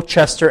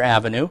 Ilchester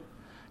Avenue.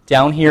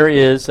 Down here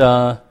is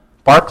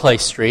Barclay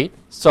Street.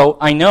 So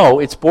I know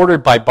it's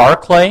bordered by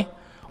Barclay,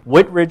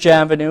 Whitridge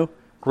Avenue,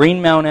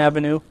 Greenmount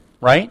Avenue,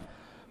 right?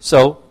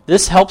 So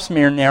this helps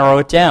me narrow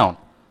it down.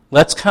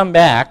 Let's come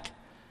back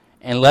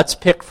and let's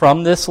pick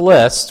from this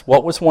list,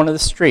 what was one of the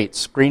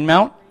streets?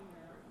 Greenmount?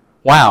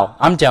 Wow,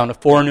 I'm down to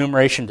 4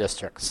 enumeration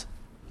districts.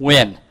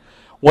 Win.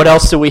 What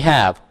else do we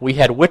have? We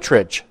had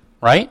Whitridge,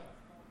 right?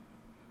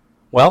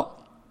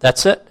 Well,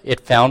 that's it.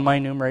 It found my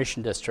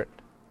enumeration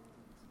district.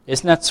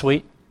 Isn't that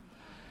sweet?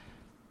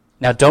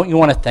 Now, don't you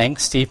want to thank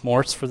Steve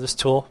Morse for this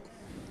tool?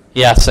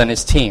 Yes, and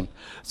his team.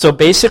 So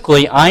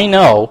basically, I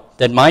know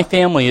that my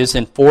family is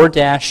in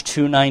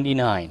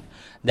 4-299.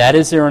 That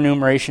is their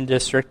enumeration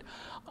district.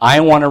 I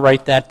want to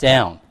write that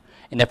down.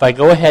 And if I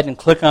go ahead and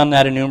click on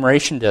that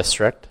enumeration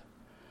district,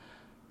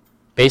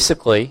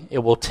 basically, it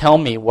will tell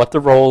me what the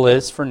role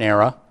is for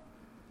NARA.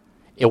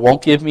 It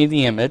won't give me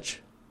the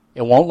image.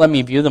 It won't let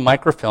me view the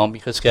microfilm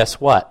because guess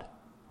what?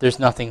 There's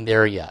nothing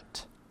there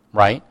yet,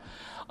 right?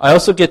 I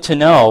also get to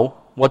know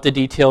what the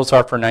details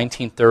are for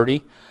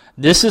 1930.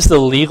 This is the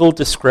legal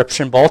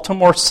description,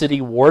 Baltimore City,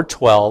 Ward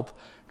 12,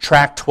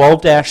 Tract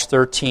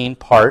 12-13,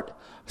 Part,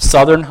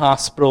 Southern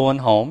Hospital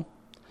and Home,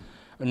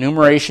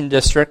 enumeration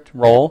district,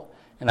 role,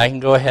 and I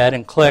can go ahead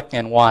and click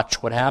and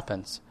watch what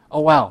happens.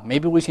 Oh, wow,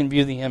 maybe we can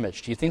view the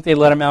image. Do you think they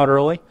let him out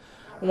early?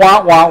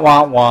 Wah, wah,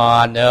 wah,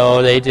 wah.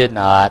 No, they did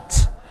not.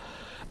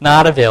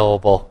 Not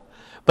available.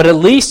 But at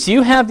least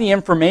you have the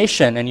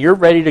information and you're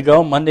ready to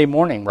go Monday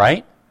morning,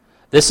 right?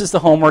 This is the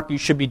homework you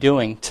should be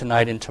doing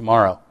tonight and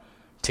tomorrow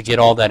to get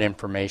all that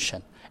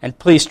information. And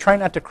please try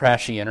not to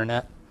crash the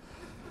internet.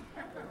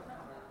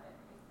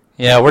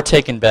 Yeah, we're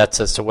taking bets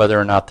as to whether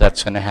or not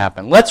that's going to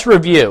happen. Let's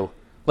review.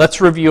 Let's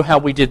review how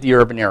we did the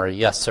urban area.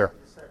 Yes, sir.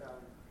 You said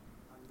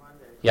on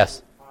Monday,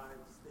 yes. 5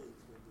 states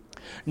would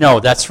be. No,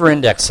 that's for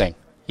indexing.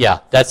 Yeah,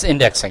 that's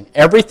indexing.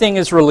 Everything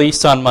is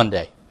released on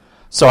Monday.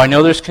 So I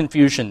know there's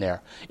confusion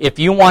there. If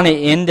you want to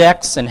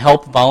index and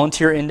help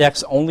volunteer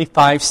index, only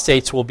 5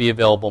 states will be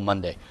available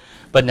Monday.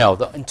 But no,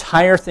 the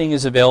entire thing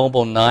is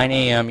available 9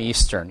 a.m.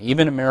 Eastern.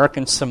 Even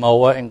American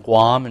Samoa and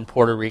Guam and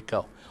Puerto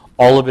Rico.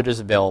 All of it is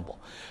available.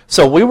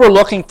 So we were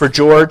looking for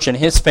George and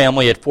his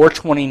family at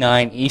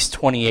 429 East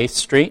 28th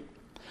Street.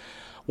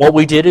 What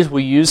we did is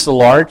we used the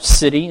large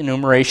city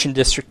enumeration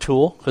district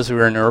tool because we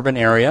were in an urban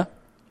area.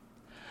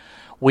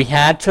 We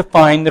had to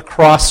find the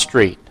cross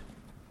street.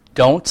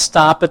 Don't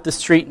stop at the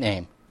street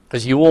name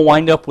because you will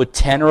wind up with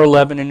 10 or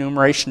 11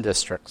 enumeration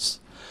districts.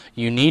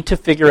 You need to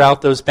figure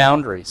out those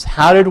boundaries.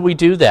 How did we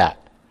do that?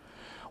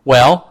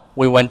 Well,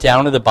 we went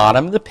down to the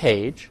bottom of the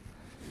page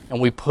and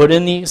we put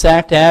in the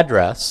exact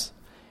address,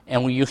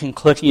 and you can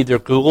click either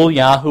Google,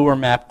 Yahoo, or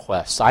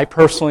MapQuest. I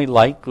personally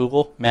like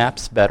Google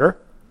Maps better.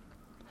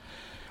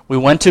 We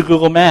went to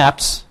Google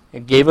Maps.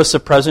 It gave us a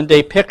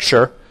present-day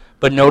picture,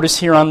 but notice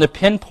here on the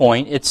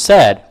pinpoint it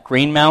said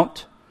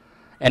Greenmount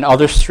and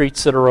other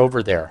streets that are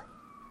over there.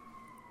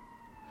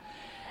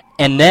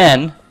 And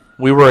then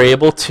we were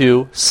able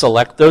to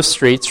select those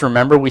streets.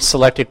 Remember, we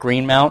selected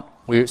Greenmount,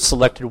 we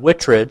selected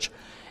Whitridge,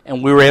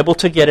 and we were able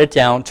to get it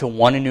down to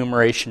 1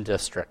 enumeration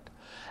district.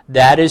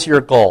 That is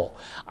your goal.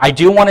 I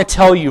do want to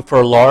tell you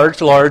for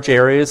large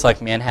areas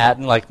like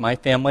Manhattan, like my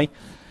family,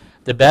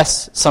 the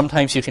best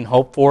sometimes you can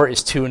hope for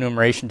is 2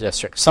 enumeration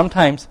districts.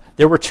 Sometimes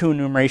there were 2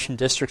 enumeration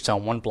districts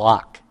on 1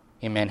 block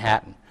in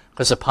Manhattan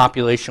because the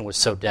population was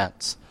so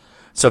dense.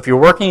 So if you're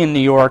working in New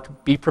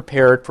York, be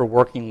prepared for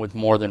working with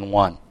more than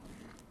 1.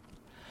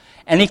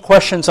 Any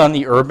questions on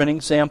the urban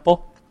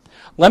example?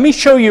 Let me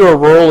show you a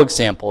rural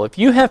example. If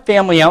you have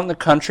family out in the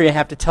country, I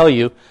have to tell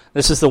you,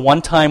 this is the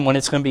one time when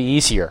it's going to be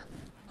easier.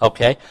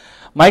 Okay?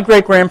 My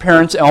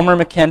great-grandparents, Elmer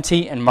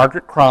McKenty and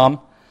Margaret Crom,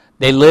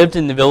 they lived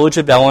in the village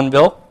of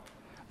Ellenville,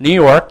 New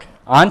York,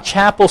 on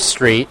Chapel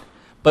Street,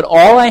 but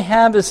all I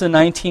have is the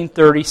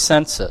 1930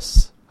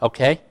 census.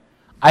 Okay?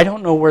 I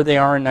don't know where they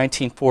are in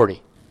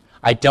 1940.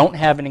 I don't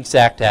have an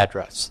exact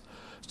address.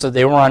 So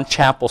they were on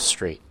Chapel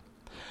Street.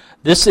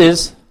 This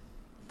is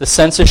the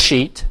census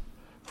sheet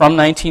from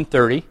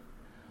 1930.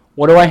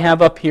 What do I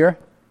have up here?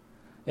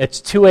 It's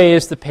 2A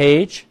is the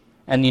page,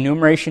 and the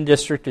enumeration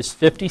district is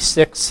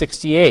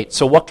 5668.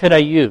 So what could I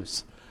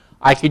use?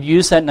 I could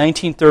use that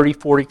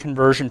 1930-40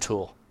 conversion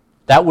tool.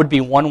 That would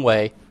be one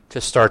way to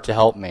start to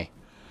help me.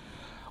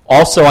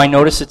 Also, I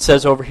notice it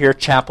says over here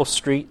Chapel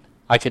Street.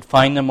 I could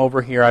find them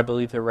over here. I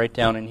believe they're right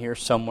down in here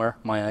somewhere.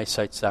 My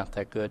eyesight's not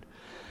that good.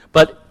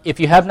 But if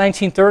you have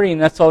 1930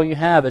 and that's all you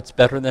have, it's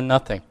better than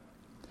nothing.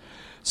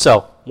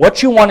 So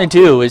what you want to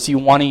do is you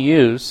want to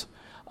use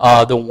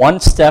the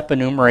one-step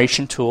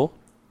enumeration tool,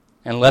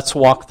 and let's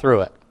walk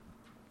through it.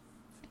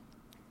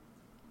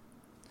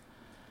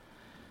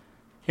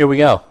 Here we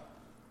go.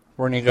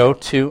 We're going to go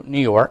to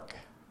New York,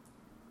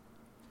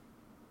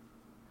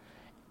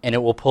 and it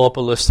will pull up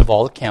a list of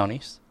all the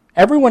counties.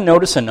 Everyone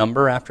notice a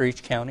number after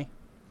each county?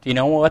 Do you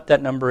know what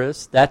that number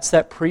is? That's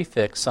that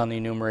prefix on the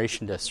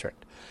enumeration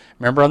district.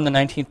 Remember on the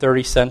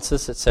 1930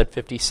 census it said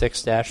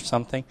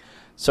 56-something?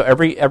 So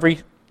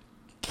every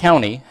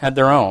county had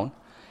their own,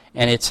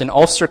 and it's in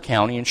Ulster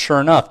County, and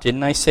sure enough,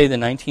 didn't I say the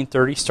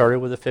 1930 started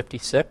with a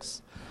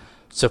 56?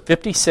 So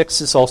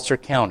 56 is Ulster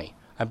County.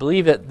 I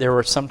believe that there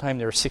were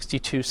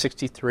 62,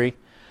 63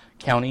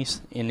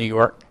 counties in New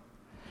York.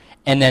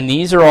 And then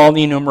these are all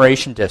the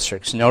enumeration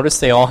districts. Notice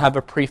they all have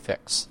a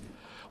prefix.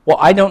 Well,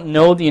 I don't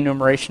know the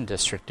enumeration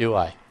district, do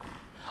I?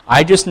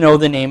 I just know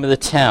the name of the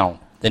town.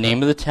 The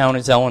name of the town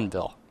is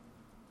Ellenville.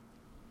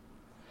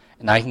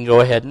 And I can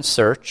go ahead and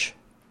search.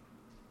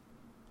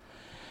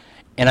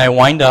 And I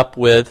wind up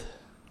with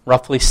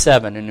roughly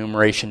 7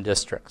 enumeration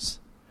districts.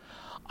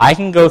 I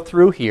can go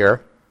through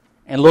here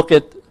and look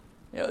at,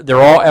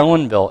 they're all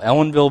Ellenville,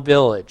 Ellenville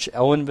Village,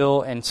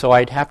 Ellenville, and so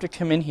I'd have to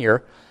come in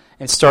here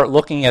and start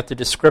looking at the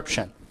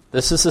description.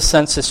 This is a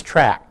census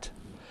tract.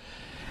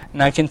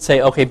 And I can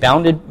say, okay,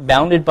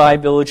 bounded by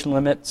village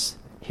limits.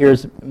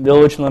 Here's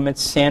village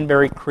limits,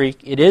 Sandbury Creek.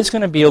 It is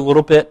going to be a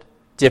little bit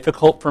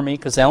difficult for me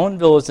because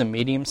Ellenville is a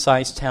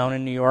medium-sized town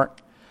in New York.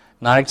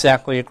 Not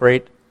exactly a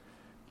great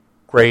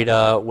way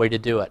to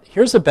do it.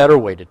 Here's a better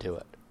way to do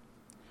it.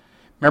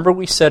 Remember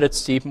we said at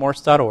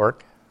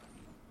stevemorse.org.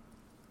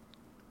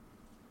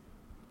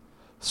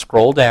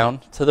 Scroll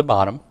down to the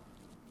bottom.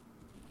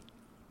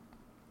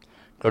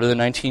 Go to the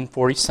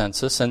 1940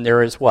 census, and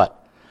there is what?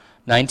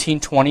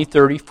 1920,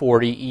 30,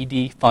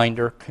 40 ED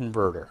Finder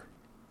Converter.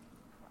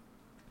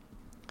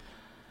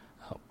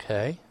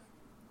 Okay.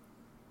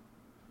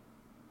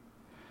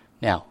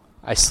 Now,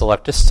 I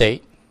select a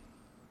state.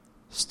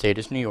 State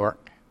is New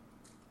York.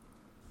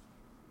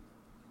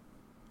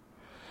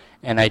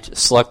 And I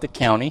select the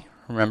county.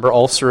 Remember,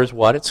 Ulster is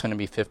what? It's going to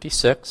be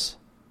 56.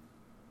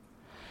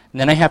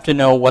 And then I have to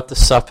know what the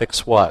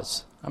suffix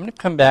was. I'm going to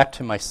come back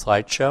to my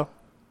slideshow.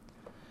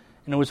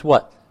 And it was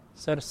what?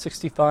 Is that a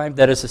 65?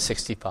 That is a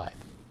 65.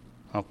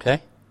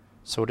 Okay?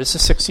 So it is a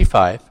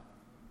 65.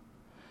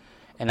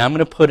 And I'm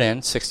going to put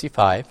in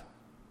 65.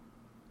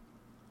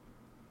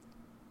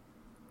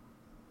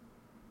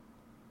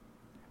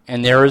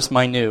 And there is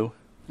my new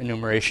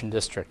enumeration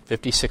district,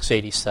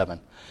 5687.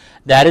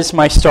 That is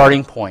my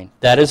starting point.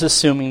 That is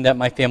assuming that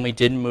my family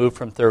didn't move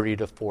from 30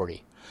 to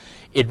 40.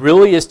 It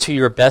really is to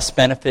your best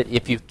benefit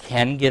if you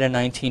can get a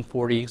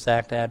 1940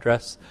 exact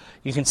address.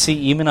 You can see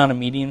even on a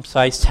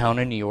medium-sized town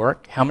in New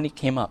York, how many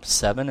came up?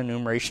 7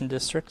 enumeration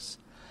districts?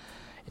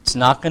 It's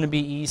not going to be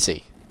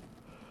easy.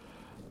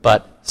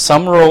 But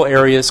some rural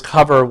areas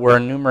cover where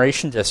an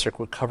enumeration district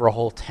would cover a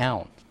whole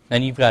town.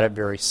 Then you've got it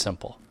very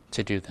simple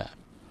to do that.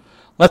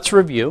 Let's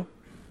review.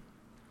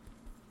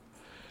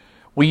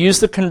 We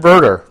used the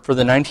converter for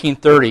the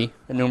 1930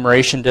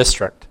 enumeration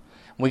district.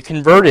 We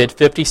converted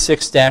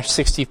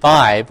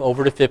 56-65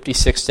 over to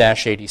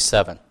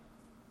 56-87.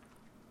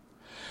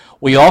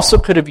 We also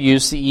could have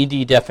used the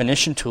ED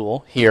definition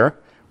tool here,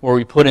 where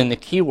we put in the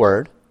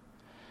keyword,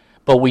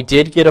 but we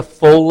did get a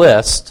full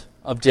list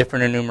of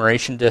different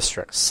enumeration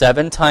districts.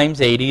 7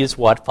 times 80 is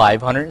what?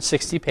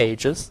 560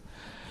 pages,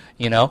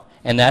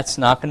 and that's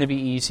not going to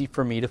be easy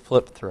for me to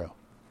flip through.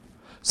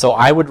 So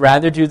I would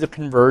rather do the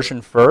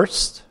conversion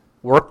first,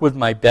 work with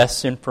my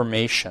best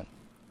information.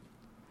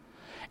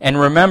 And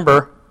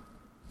remember,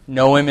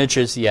 no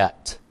images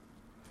yet.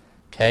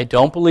 Okay,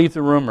 don't believe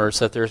the rumors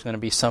that there's going to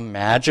be some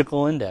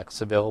magical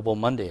index available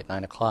Monday at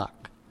 9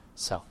 o'clock.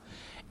 So,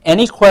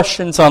 any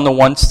questions on the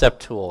one-step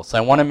tools?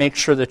 I want to make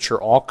sure that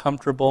you're all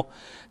comfortable,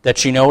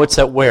 that you know it's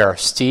at where?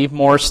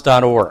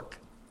 stevemorse.org.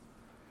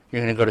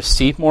 You're going to go to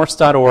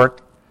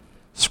stevemorse.org,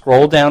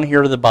 scroll down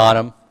here to the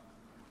bottom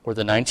where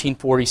the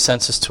 1940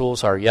 census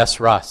tools are. Yes,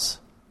 Russ?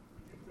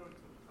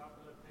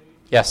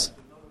 Yes.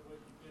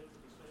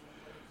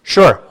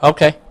 Sure,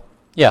 okay.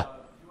 Yeah.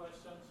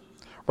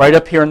 Right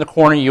up here in the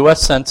corner,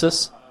 U.S.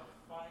 Census.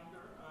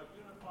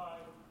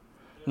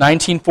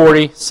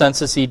 1940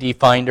 Census ED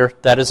Finder.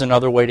 That is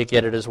another way to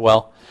get it as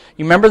well.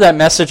 You remember that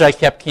message I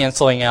kept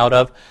canceling out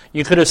of?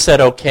 You could have said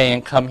okay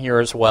and come here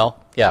as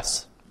well.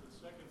 Yes.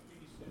 The second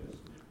piece is if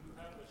you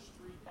have a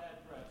street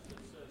address that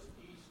says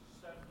East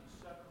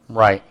 77th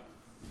Right.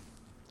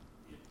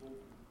 it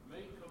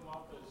may come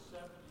up as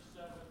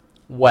 77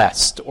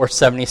 West or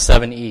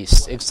 77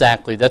 East.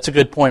 Exactly. That's a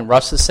good point.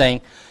 Russ is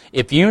saying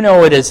if you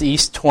know it as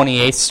East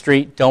 28th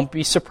Street, don't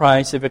be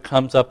surprised if it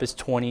comes up as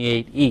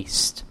 28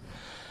 East.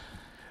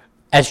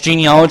 As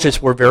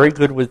genealogists, we're very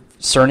good with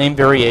surname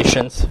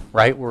variations,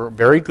 right? We're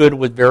very good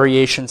with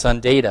variations on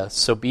data,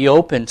 so be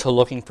open to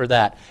looking for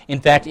that.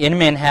 In fact, in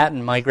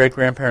Manhattan, my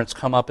great-grandparents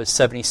come up as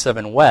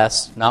 77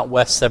 West, not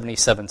West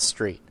 77th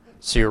Street.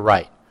 So you're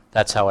right.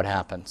 That's how it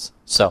happens.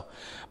 So,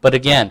 but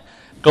again,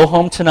 go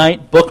home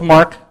tonight,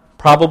 bookmark.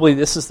 Probably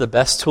this is the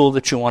best tool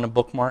that you want to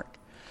bookmark,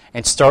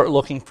 and start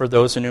looking for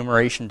those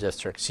enumeration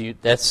districts.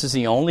 This is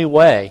the only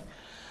way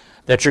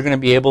that you're going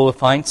to be able to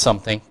find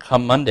something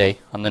come Monday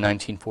on the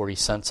 1940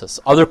 census.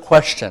 Other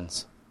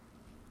questions?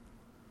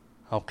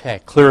 Okay,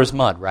 clear as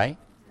mud, right?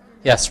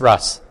 Yes,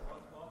 Russ.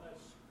 On that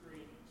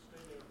screen,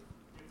 instead of,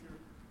 if you're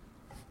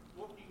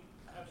looking,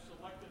 have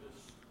selected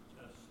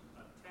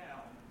a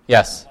town,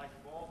 Yes, like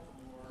Baltimore,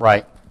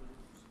 right.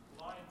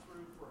 the line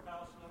through for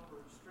house number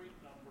and street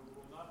number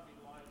will not be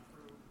lined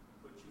through,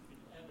 but you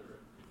can enter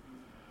it. If you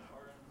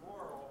are in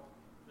rural,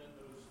 then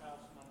those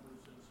house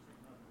numbers and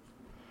street numbers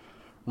will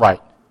be.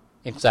 Right,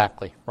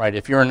 exactly. Right.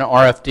 If you're in an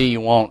RFD,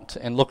 you won't.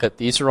 And look at,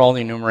 these are all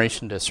the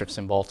enumeration districts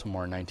in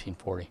Baltimore in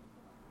 1940.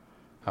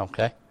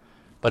 Okay?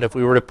 But if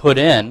we were to put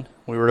in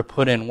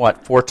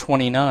what?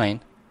 429,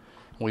 and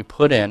we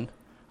put in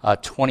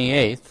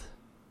 28th.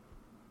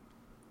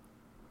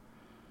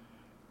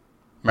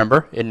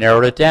 Remember, it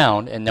narrowed it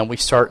down, and then we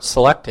start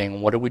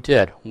selecting. What did we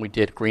did? We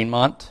did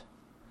Greenmont.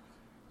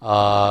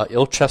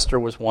 Ilchester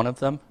was one of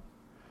them.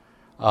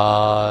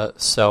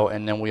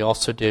 And then we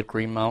also did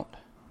Greenmount.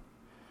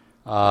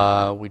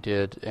 We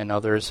did, and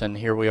others, and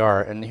here we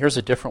are. And here's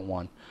a different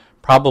one.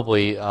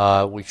 Probably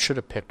we should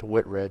have picked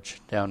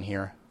Whitridge down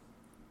here.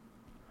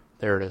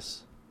 There it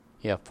is.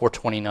 Yeah,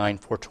 429,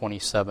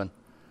 427,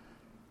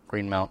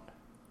 Greenmount.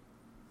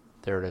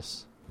 There it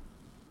is.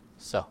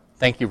 So,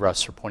 thank you,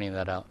 Russ, for pointing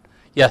that out.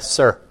 Yes,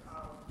 sir.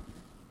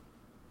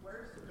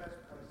 Where's the best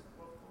place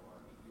to look for?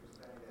 I mean, you're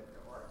saying that the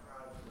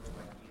archives are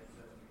like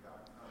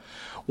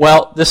Ancestry.com.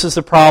 Well, this is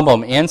the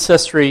problem.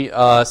 Ancestry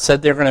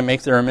said they're going to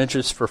make their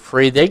images for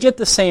free. They get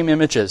the same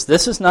images.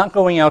 This is not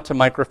going out to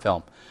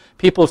microfilm.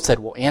 People have said,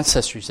 well,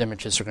 Ancestry's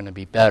images are going to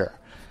be better.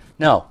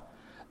 No.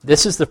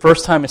 This is the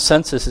first time a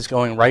census is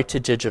going right to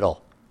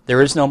digital.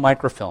 There is no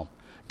microfilm.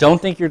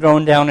 Don't think you're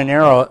going down to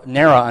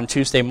NARA on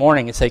Tuesday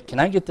morning and say, can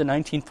I get the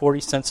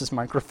 1940 census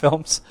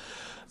microfilms?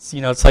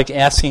 It's like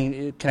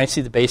asking, can I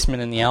see the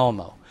basement in the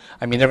Alamo?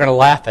 I mean, they're going to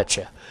laugh at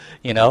you,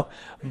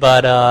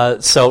 But,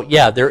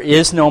 there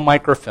is no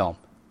microfilm.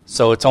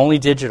 So it's only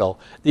digital.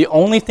 The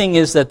only thing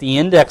is that the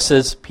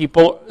indexes,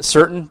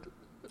 certain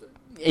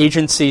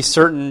agencies,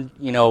 certain,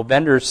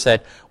 vendors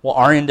said, well,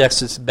 our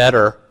index is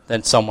better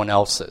than someone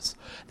else's.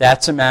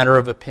 That's a matter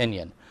of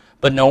opinion.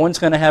 But no one's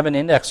going to have an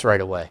index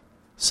right away.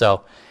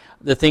 So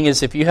the thing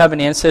is, if you have an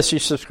Ancestry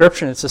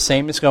subscription, it's the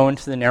same as going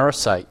to the NARA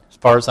site, as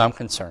far as I'm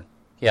concerned.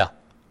 Yeah.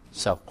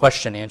 So,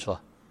 question, Angela.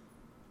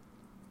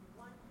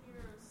 One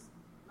here is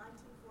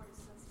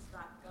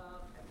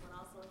 1940census.gov, and one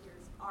also here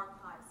is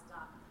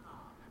archives.com.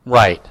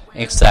 Right,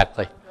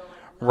 exactly.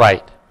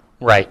 Right.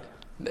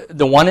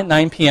 The one at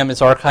 9 p.m.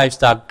 is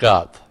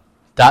archives.gov,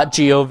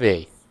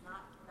 .gov,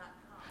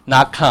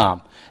 not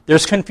 .com.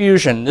 There's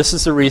confusion. This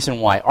is the reason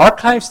why.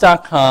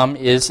 Archives.com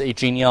is a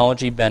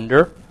genealogy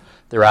vendor.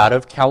 They're out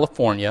of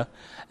California.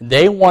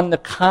 They won the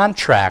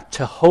contract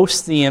to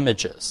host the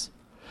images.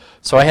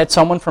 So I had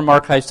someone from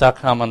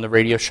Archives.com on the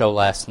radio show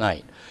last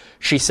night.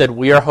 She said,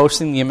 we are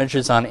hosting the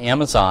images on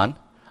Amazon,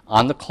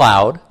 on the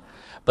cloud,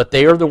 but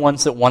they are the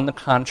ones that won the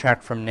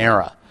contract from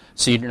NARA.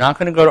 So you're not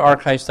going to go to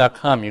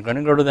Archives.com. You're going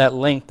to go to that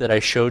link that I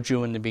showed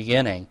you in the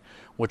beginning,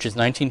 which is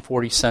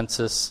 1940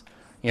 census,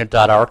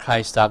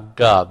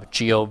 .archives.gov,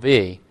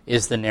 G-O-V,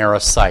 is the NARA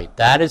site.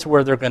 That is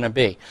where they're going to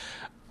be.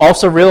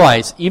 Also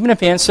realize, even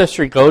if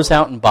Ancestry goes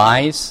out and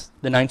buys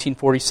the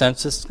 1940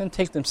 census, it's going to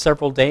take them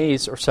several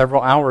days or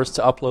several hours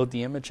to upload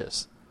the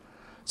images.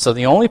 So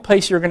the only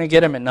place you're going to get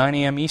them at 9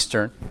 a.m.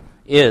 Eastern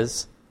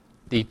is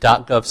the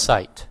 .gov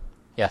site.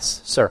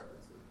 Yes, sir.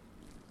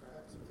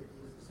 Perhaps you could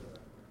use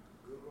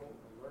Google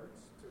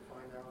Alerts to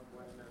find out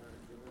when a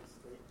given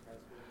state has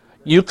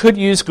been. You could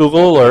use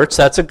Google Alerts.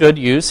 That's a good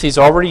use. He's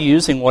already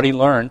using what he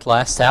learned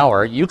last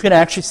hour. You could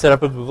actually set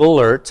up a Google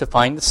Alert to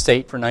find the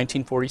state for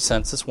 1940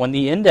 census when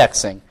the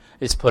indexing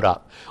is put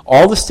up.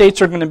 All the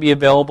states are going to be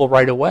available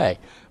right away.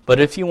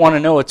 But if you want to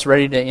know it's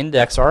ready to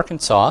index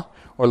Arkansas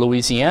or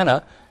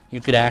Louisiana,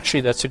 you could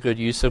actually, that's a good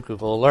use of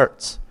Google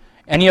Alerts.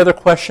 Any other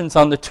questions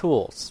on the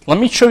tools? Let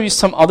me show you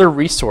some other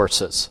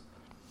resources.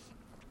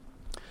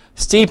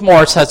 Steve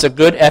Morse has a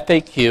good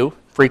FAQ,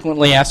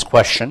 frequently asked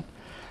question,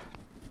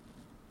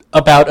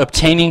 about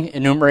obtaining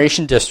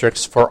enumeration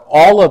districts for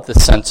all of the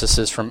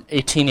censuses from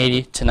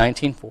 1880 to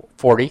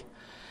 1940.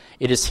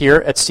 It is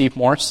here at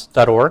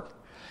stevemorse.org.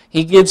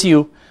 He gives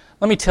you,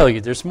 let me tell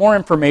you, there's more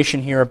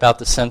information here about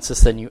the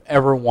census than you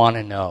ever want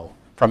to know.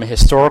 From a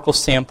historical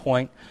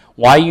standpoint,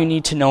 why you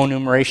need to know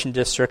enumeration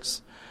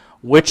districts,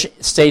 which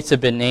states have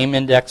been name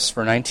indexed for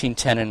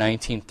 1910 and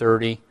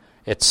 1930,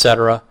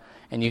 etc.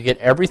 And you get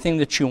everything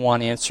that you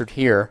want answered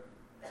here.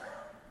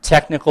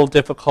 Technical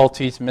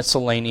difficulties,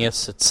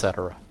 miscellaneous,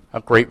 etc.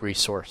 A great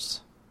resource.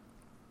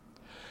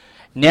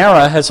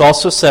 NARA has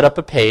also set up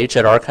a page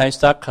at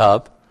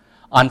archives.gov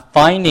on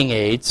finding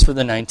aids for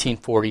the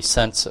 1940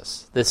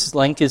 census. This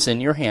link is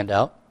in your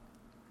handout.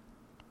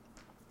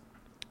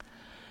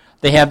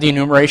 They have the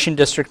enumeration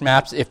district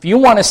maps. If you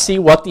want to see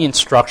what the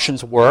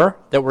instructions were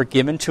that were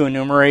given to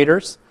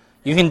enumerators,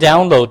 you can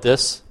download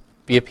this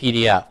via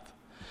PDF.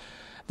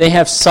 They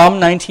have some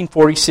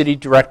 1940 city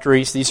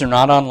directories. These are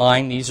not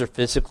online. These are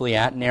physically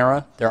at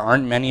NARA. There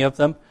aren't many of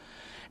them.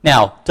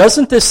 Now,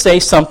 doesn't this say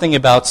something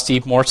about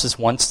Steve Morse's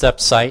one-step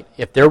site?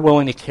 If they're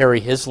willing to carry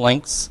his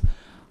links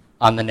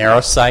on the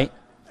NARA site,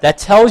 that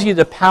tells you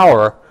the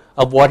power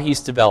of what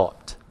he's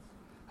developed.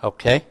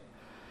 Okay?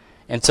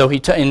 And so,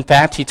 in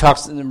fact, he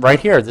talks right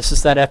here. This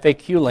is that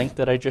FAQ link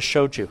that I just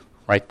showed you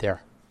right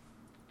there.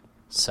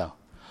 So,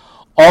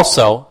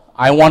 also,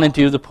 I want to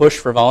do the push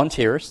for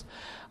volunteers.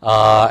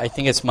 I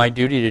think it's my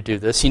duty to do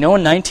this. You know,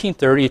 in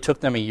 1930, it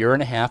took them a year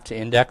and a half to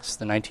index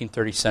the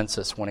 1930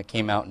 census when it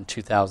came out in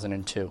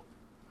 2002.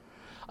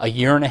 A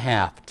year and a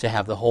half to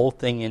have the whole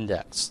thing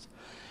indexed.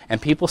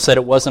 And people said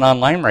it wasn't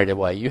online right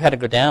away. You had to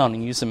go down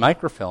and use the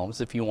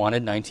microfilms if you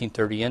wanted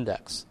 1930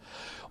 index.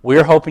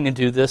 We're hoping to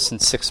do this in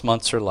 6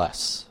 months or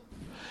less.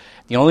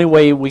 The only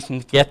way we can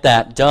get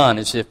that done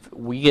is if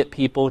we get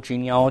people,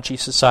 genealogy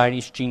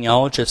societies,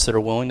 genealogists that are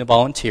willing to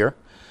volunteer.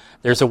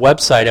 There's a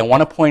website I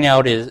want to point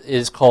out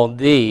is called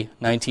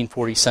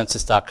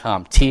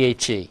the1940census.com,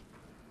 THE.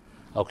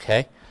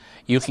 Okay?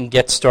 You can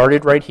get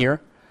started right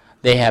here.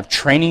 They have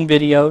training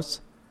videos.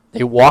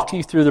 They walk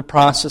you through the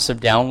process of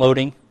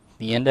downloading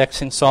the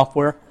indexing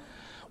software.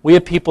 We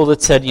have people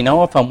that said, you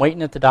know, if I'm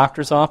waiting at the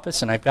doctor's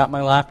office and I've got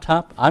my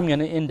laptop, I'm going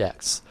to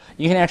index.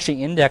 You can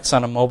actually index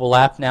on a mobile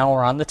app now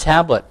or on the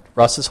tablet.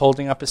 Russ is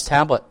holding up his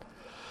tablet.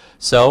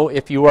 So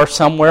if you are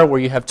somewhere where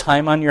you have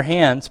time on your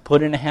hands,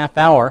 put in a half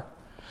hour.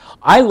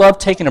 I love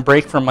taking a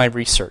break from my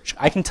research.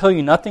 I can tell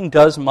you nothing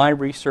does my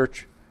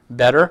research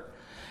better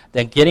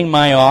than getting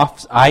my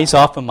eyes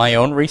off of my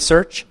own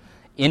research,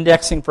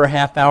 indexing for a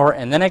half hour,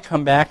 and then I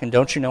come back and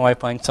don't you know I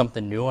find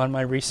something new on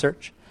my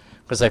research?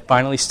 Because I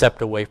finally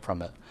stepped away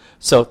from it.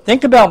 So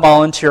think about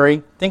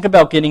volunteering. Think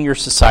about getting your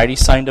society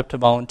signed up to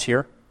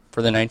volunteer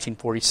for the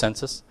 1940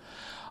 census.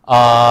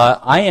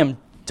 I am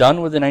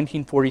done with the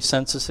 1940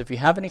 census. If you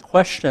have any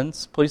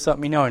questions, please let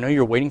me know. I know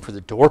you're waiting for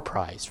the door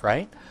prize,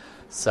 right?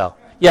 So,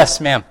 yes,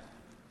 ma'am.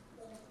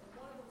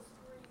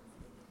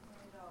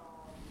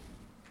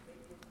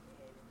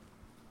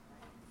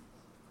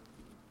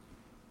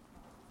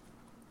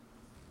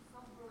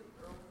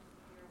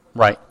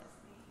 Right.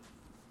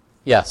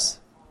 Yes.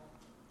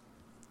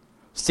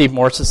 Steve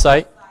Morse's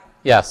site?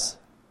 Yes.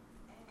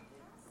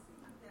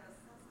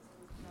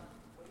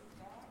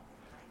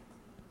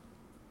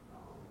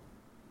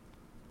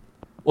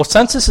 Well,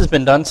 census has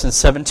been done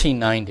since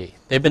 1790.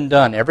 They've been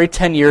done every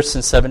 10 years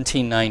since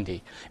 1790.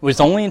 It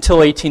was only until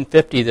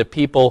 1850 that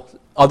people,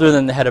 other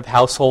than the head of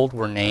household,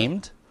 were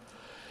named.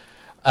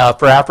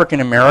 For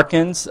African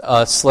Americans,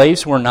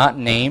 slaves were not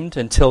named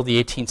until the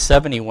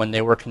 1870 when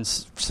they were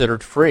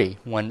considered free,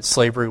 when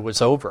slavery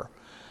was over.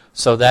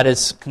 So that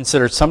is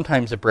considered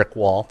sometimes a brick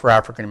wall for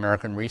African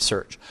American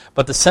research.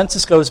 But the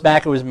census goes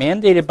back, it was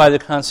mandated by the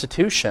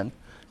Constitution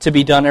to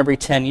be done every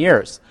 10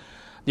 years.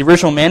 The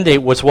original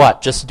mandate was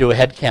what? Just to do a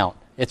head count.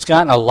 It's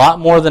gotten a lot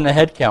more than a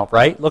head count,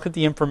 right? Look at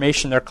the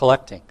information they're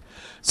collecting.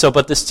 So,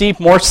 but the Steve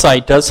Morse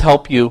site does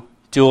help you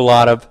do a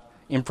lot of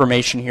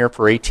information here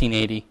for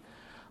 1880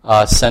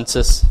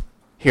 census.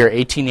 Here,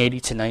 1880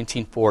 to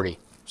 1940.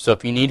 So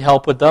if you need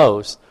help with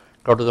those,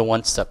 go to the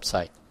One Step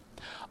site.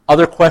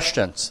 Other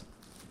questions?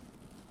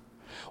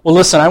 Well,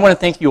 listen, I want to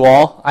thank you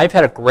all. I've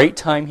had a great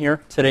time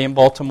here today in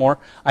Baltimore.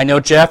 I know,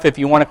 Jeff, if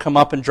you want to come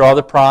up and draw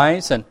the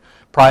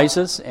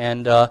prizes,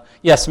 and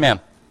yes,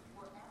 ma'am.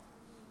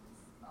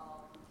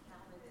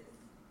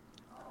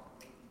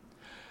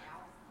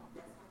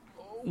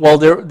 Well,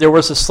 there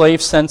was a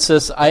slave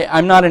census.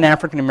 I'm not an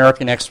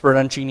African-American expert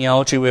on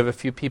genealogy. We have a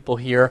few people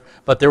here.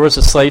 But there was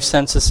a slave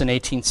census in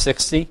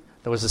 1860.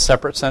 There was a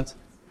separate census.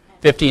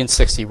 50 and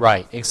 60,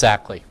 right,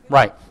 exactly.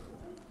 Right.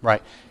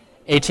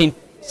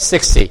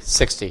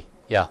 60,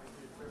 yeah.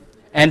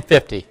 And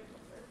 50,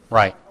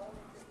 right.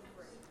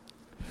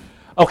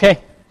 Okay,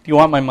 do you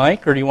want my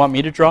mic or do you want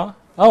me to draw?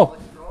 Oh,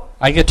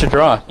 I get to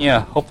draw,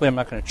 yeah. Hopefully I'm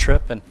not going to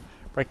trip and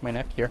break my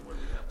neck here.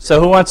 So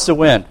who wants to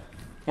win?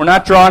 We're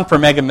not drawing for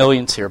Mega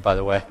Millions here, by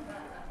the way.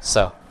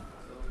 So,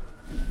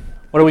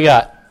 what do we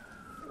got?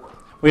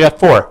 We got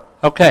 4.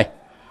 Okay.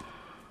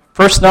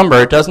 First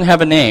number, it doesn't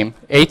have a name,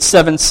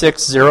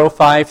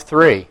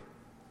 876053.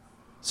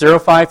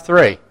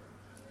 053.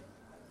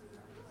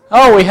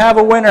 Oh, we have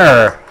a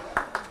winner.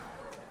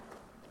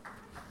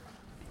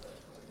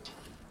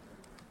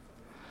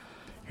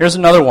 Here's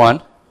another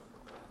one.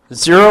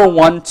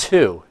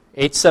 012.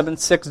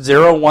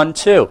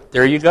 876012.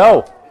 There you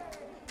go.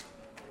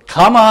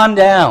 Come on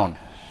down.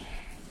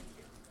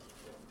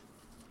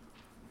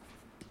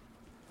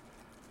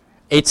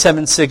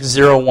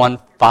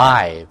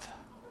 876015.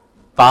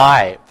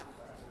 5.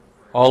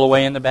 All the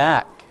way in the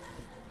back.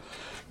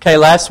 Okay,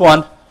 last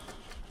one.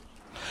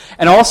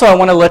 And also, I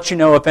want to let you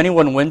know, if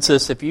anyone wins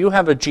this, if you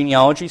have a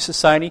genealogy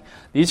society,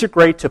 these are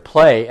great to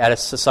play at a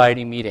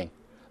society meeting.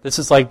 This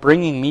is like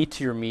bringing me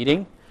to your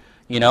meeting,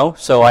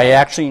 so I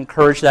actually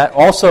encourage that.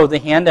 Also, the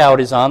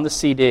handout is on the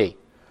CD,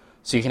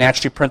 so you can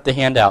actually print the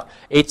handout.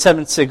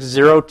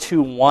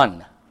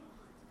 876-021.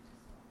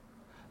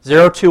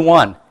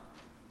 021.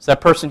 Is that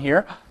person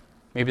here?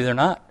 Maybe they're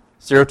not.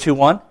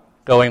 021.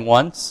 Going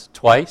once,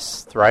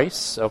 twice,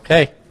 thrice.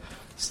 Okay.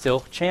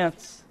 Still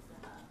chance.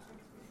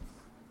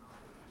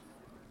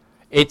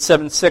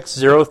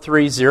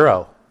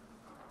 876-030.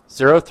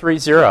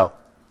 030.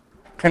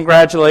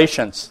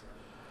 Congratulations.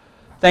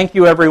 Thank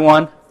you,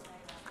 everyone.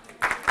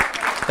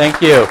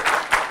 Thank you.